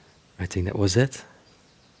I think that was it.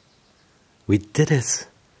 We did it!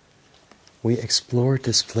 We explored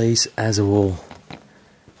this place as a whole.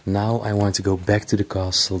 Now I want to go back to the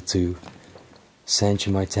castle to send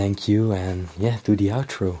you my thank you and yeah, do the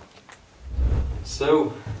outro.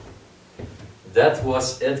 So that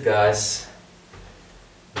was it, guys.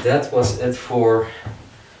 That was it for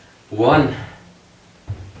one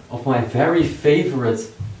of my very favorite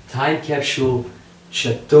time capsule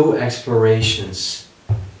chateau explorations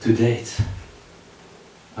to date.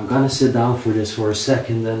 I'm gonna sit down for this for a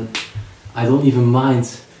second, and I don't even mind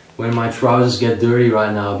when my trousers get dirty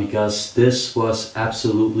right now, because this was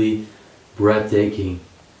absolutely breathtaking.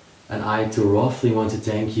 And I thoroughly want to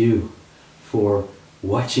thank you for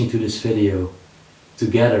watching to this video.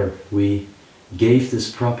 Together we gave this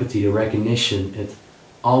property the recognition it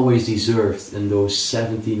always deserved in those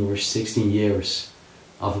 17 or 16 years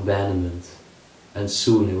of abandonment. And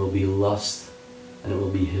soon it will be lost and it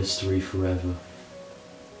will be history forever.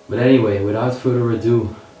 But anyway, without further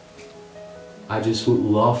ado, I just would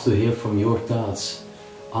love to hear from your thoughts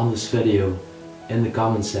on this video in the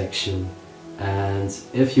comment section. And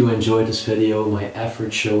if you enjoyed this video, my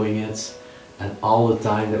effort showing it, and all the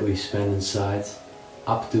time that we spent inside,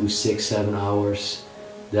 up to 6-7 hours,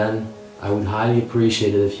 then I would highly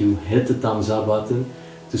appreciate it if you hit the thumbs up button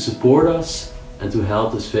to support us and to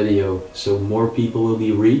help this video so more people will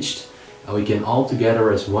be reached and we can all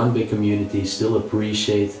together as one big community still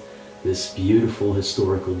appreciate this beautiful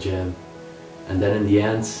historical gem. And then in the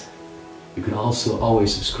end, you can also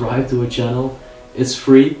always subscribe to our channel. It's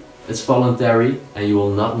free, it's voluntary, and you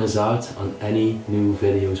will not miss out on any new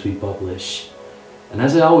videos we publish. And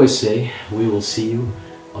as I always say, we will see you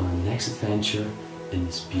on our next adventure in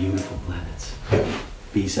this beautiful planet.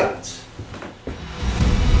 Peace out.